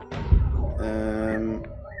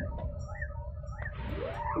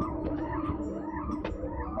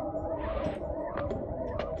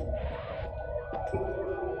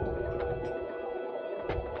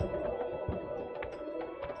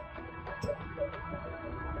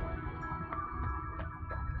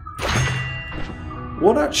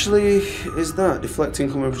 What actually is that? Deflecting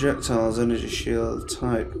incoming projectiles, energy shield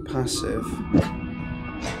type, passive.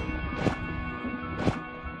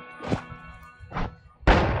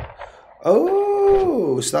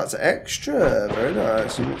 Oh, so that's extra. Very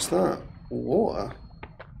nice. And what's that? Water.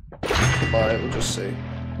 We'll buy it, we'll just see.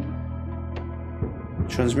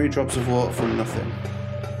 Transmute drops of water from nothing.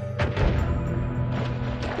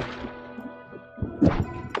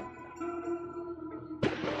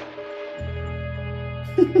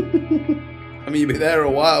 I mean, you'll be there a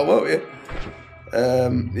while, won't you?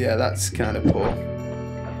 Yeah, that's kind of poor.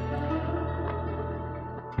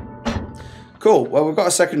 Cool. Well, we've got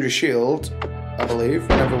a secondary shield, I believe.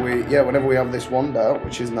 Whenever we have this wand out,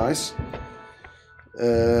 which is nice.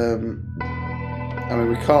 I mean,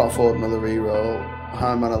 we can't afford another reroll.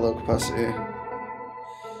 High mana, low capacity.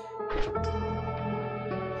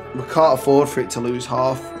 We can't afford for it to lose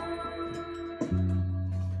half.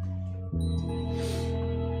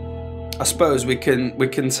 I suppose we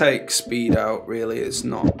can take speed out. Really, it's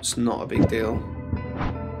not a big deal.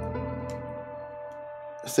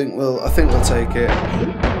 I think we'll take it.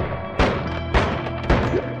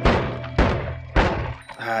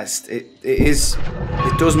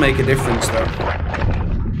 It does make a difference though.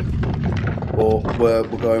 But we're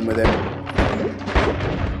going with it.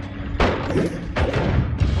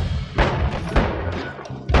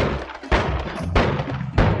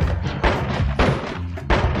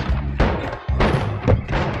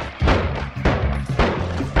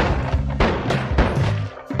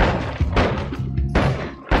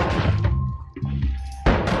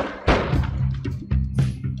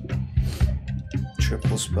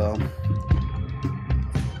 Spell.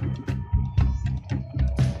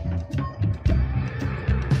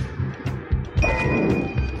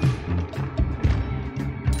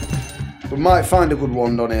 We might find a good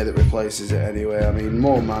wand on here that replaces it anyway. I mean,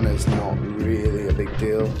 more mana is not really a big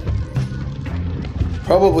deal.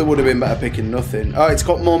 Probably would have been better picking nothing. Oh, it's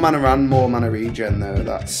got more mana and more mana regen though.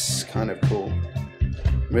 That's kind of cool.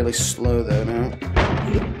 Really slow though now. I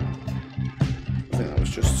think that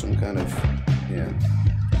was just some kind of, yeah.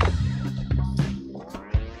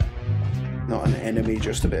 Not an enemy,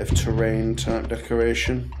 just a bit of terrain type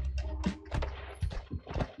decoration.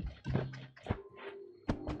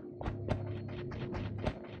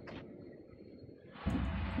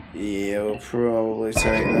 Yeah, we'll probably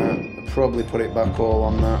take that. We'll probably put it back all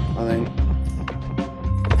on that, I think.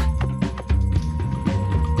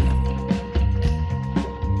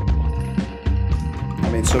 I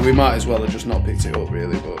mean, so we might as well have just not picked it up,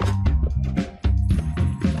 really, but...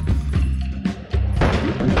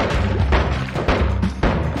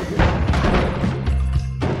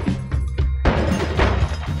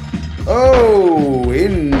 Oh,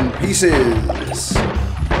 in pieces.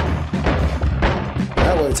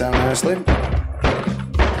 That worked out nicely.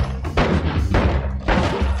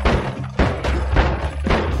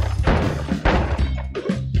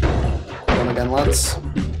 On again, lads.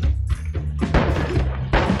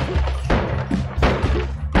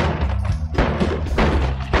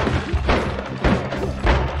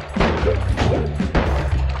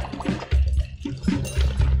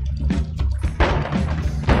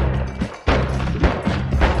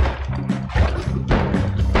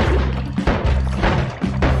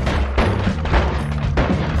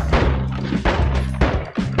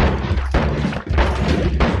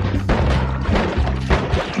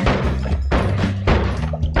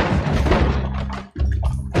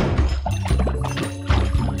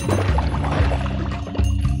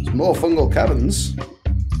 More fungal caverns.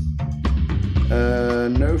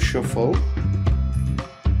 No shuffle.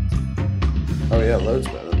 Oh yeah, loads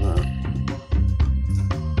better than that.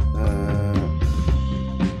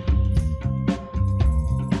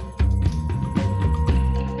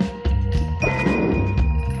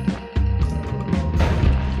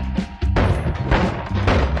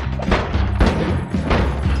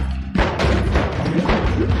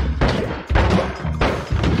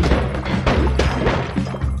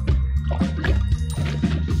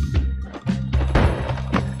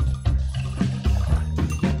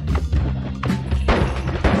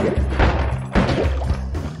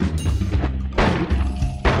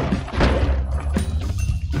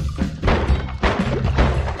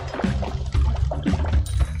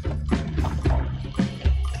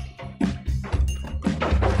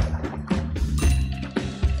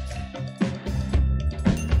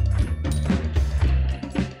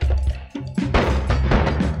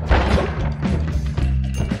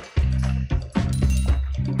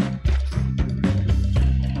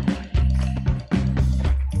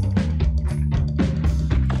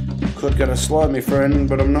 Could get a slimy friend,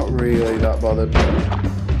 but I'm not really that bothered.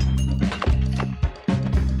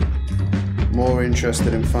 More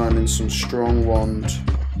interested in finding some strong wand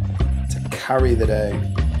to carry the day.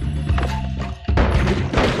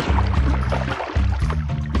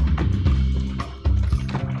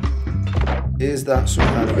 Is that some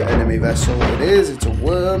kind of enemy vessel? It is, it's a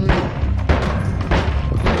worm.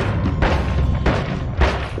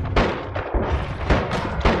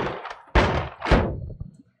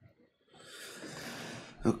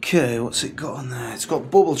 Okay, what's it got on there? It's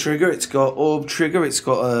got bubble trigger, it's got orb trigger, it's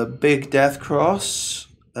got a big death cross,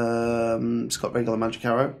 it's got regular magic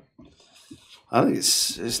arrow. I think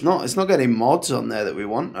it's not got any mods on there that we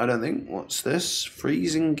want, I don't think. What's this?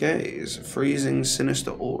 Freezing gaze, freezing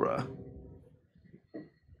sinister aura.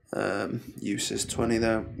 Use is 20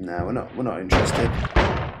 though. No, we're not interested.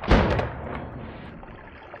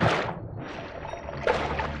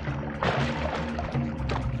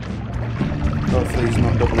 Hopefully he's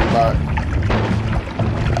not doubling back.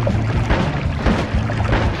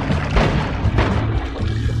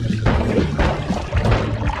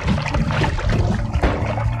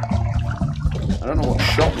 I don't know what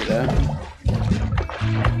shot me there.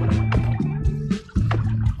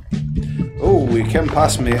 Oh, he came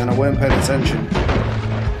past me and I weren't paying attention.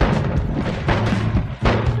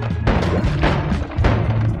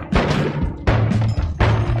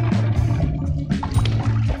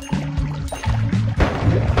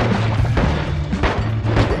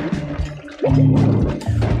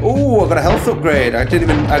 Oh, I got a health upgrade. I didn't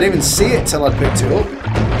even see it till I picked it up.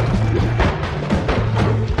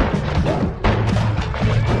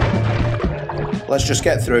 Let's just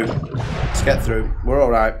get through. Let's get through. We're all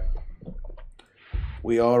right.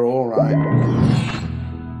 We are all right.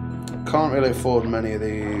 Can't really afford many of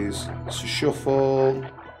these. It's a shuffle.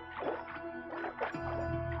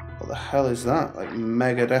 What the hell is that? Like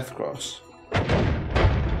mega death cross.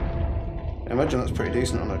 I imagine that's pretty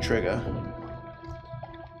decent on a trigger.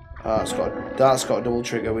 That's got a double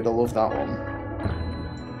trigger. We'd have loved that one.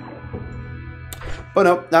 But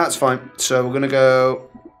no, that's fine. So we're gonna go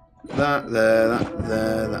that there, that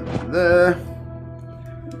there, that there.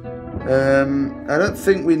 I don't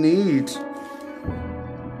think we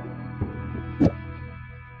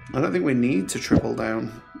need to triple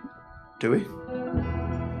down, do we?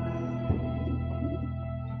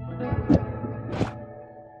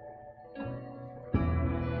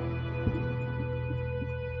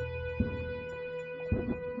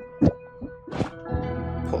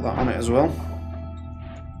 as well.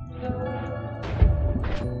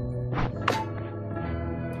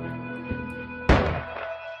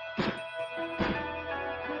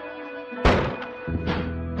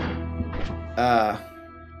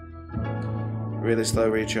 Really slow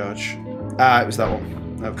recharge. It was that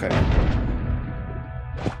one. Okay.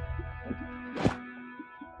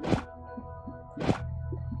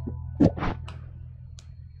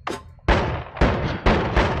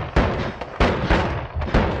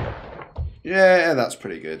 Yeah, that's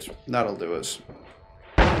pretty good. That'll do us.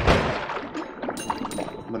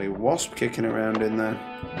 Bloody wasp kicking around in there.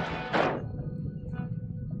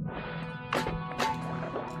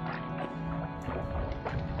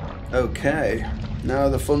 Okay, now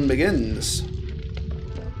the fun begins.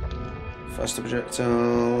 Faster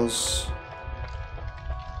projectiles.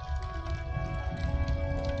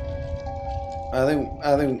 I think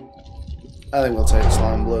we'll take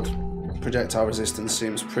slime blood. Projectile resistance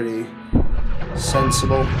seems pretty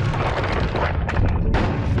sensible.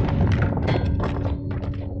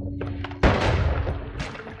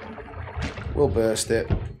 We'll burst it.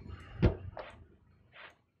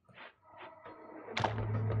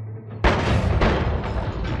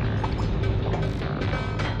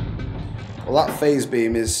 Well, that phase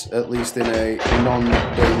beam is at least in a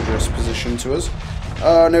non-dangerous position to us.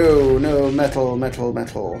 Oh no, no, metal, metal,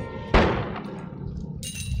 metal.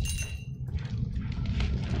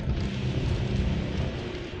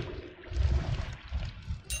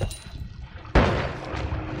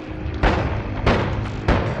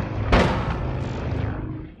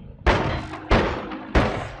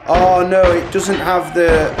 Oh no, it doesn't have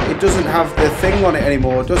the thing on it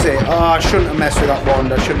anymore, does it? Oh, I shouldn't have messed with that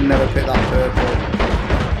wand. I should have never picked that purple,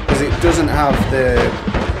 because it doesn't have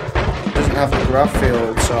the grav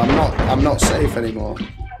field, so I'm not safe anymore.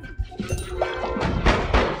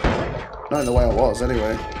 Not in the way I was,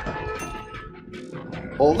 anyway.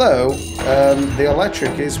 Although the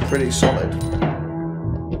electric is pretty solid.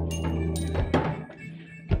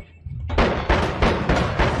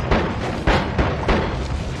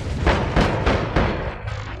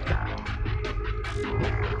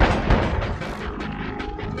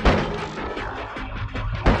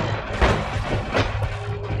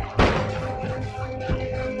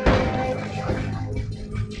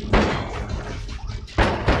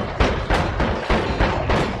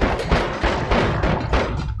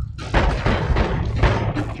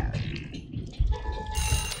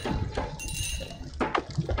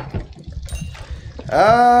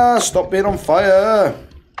 Ah, stop being on fire.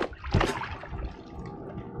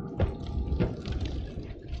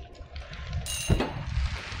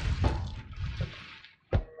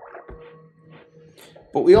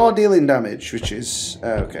 But we are dealing damage, which is...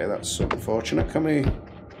 okay, that's unfortunate. Can we...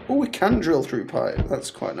 oh, we can drill through pipe. That's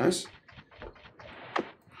quite nice. Can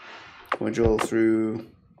we drill through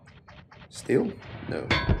steel? No.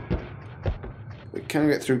 We can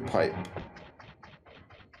get through pipe.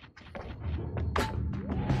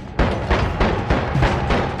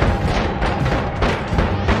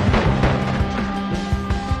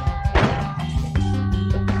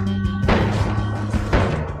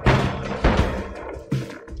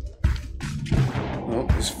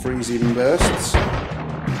 Freezing bursts.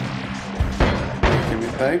 Give me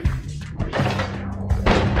pay.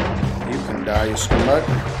 You can die, you scumbag.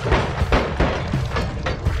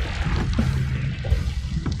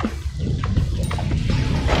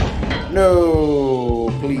 No,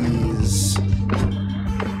 please.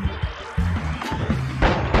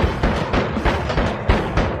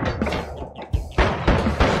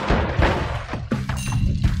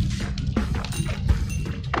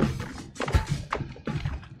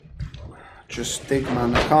 Just dig,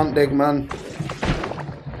 man. I can't dig, man.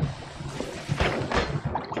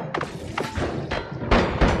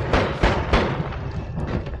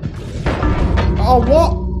 Oh,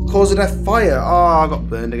 what? Cause of death fire. Oh, I got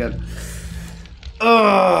burned again.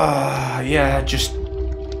 Yeah, just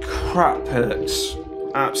crap perks.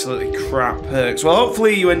 Absolutely crap perks. Well,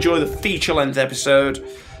 hopefully you enjoy the feature-length episode.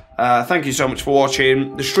 Thank you so much for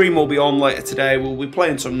watching. The stream will be on later today. We'll be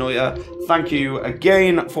playing some Noita. Thank you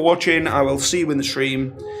again for watching. I will see you in the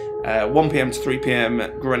stream 1 PM to 3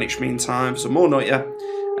 PM Greenwich Mean Time for some more Noita.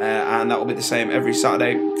 And that will be the same every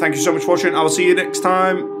Saturday. Thank you so much for watching. I will see you next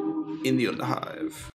time in the Underhive.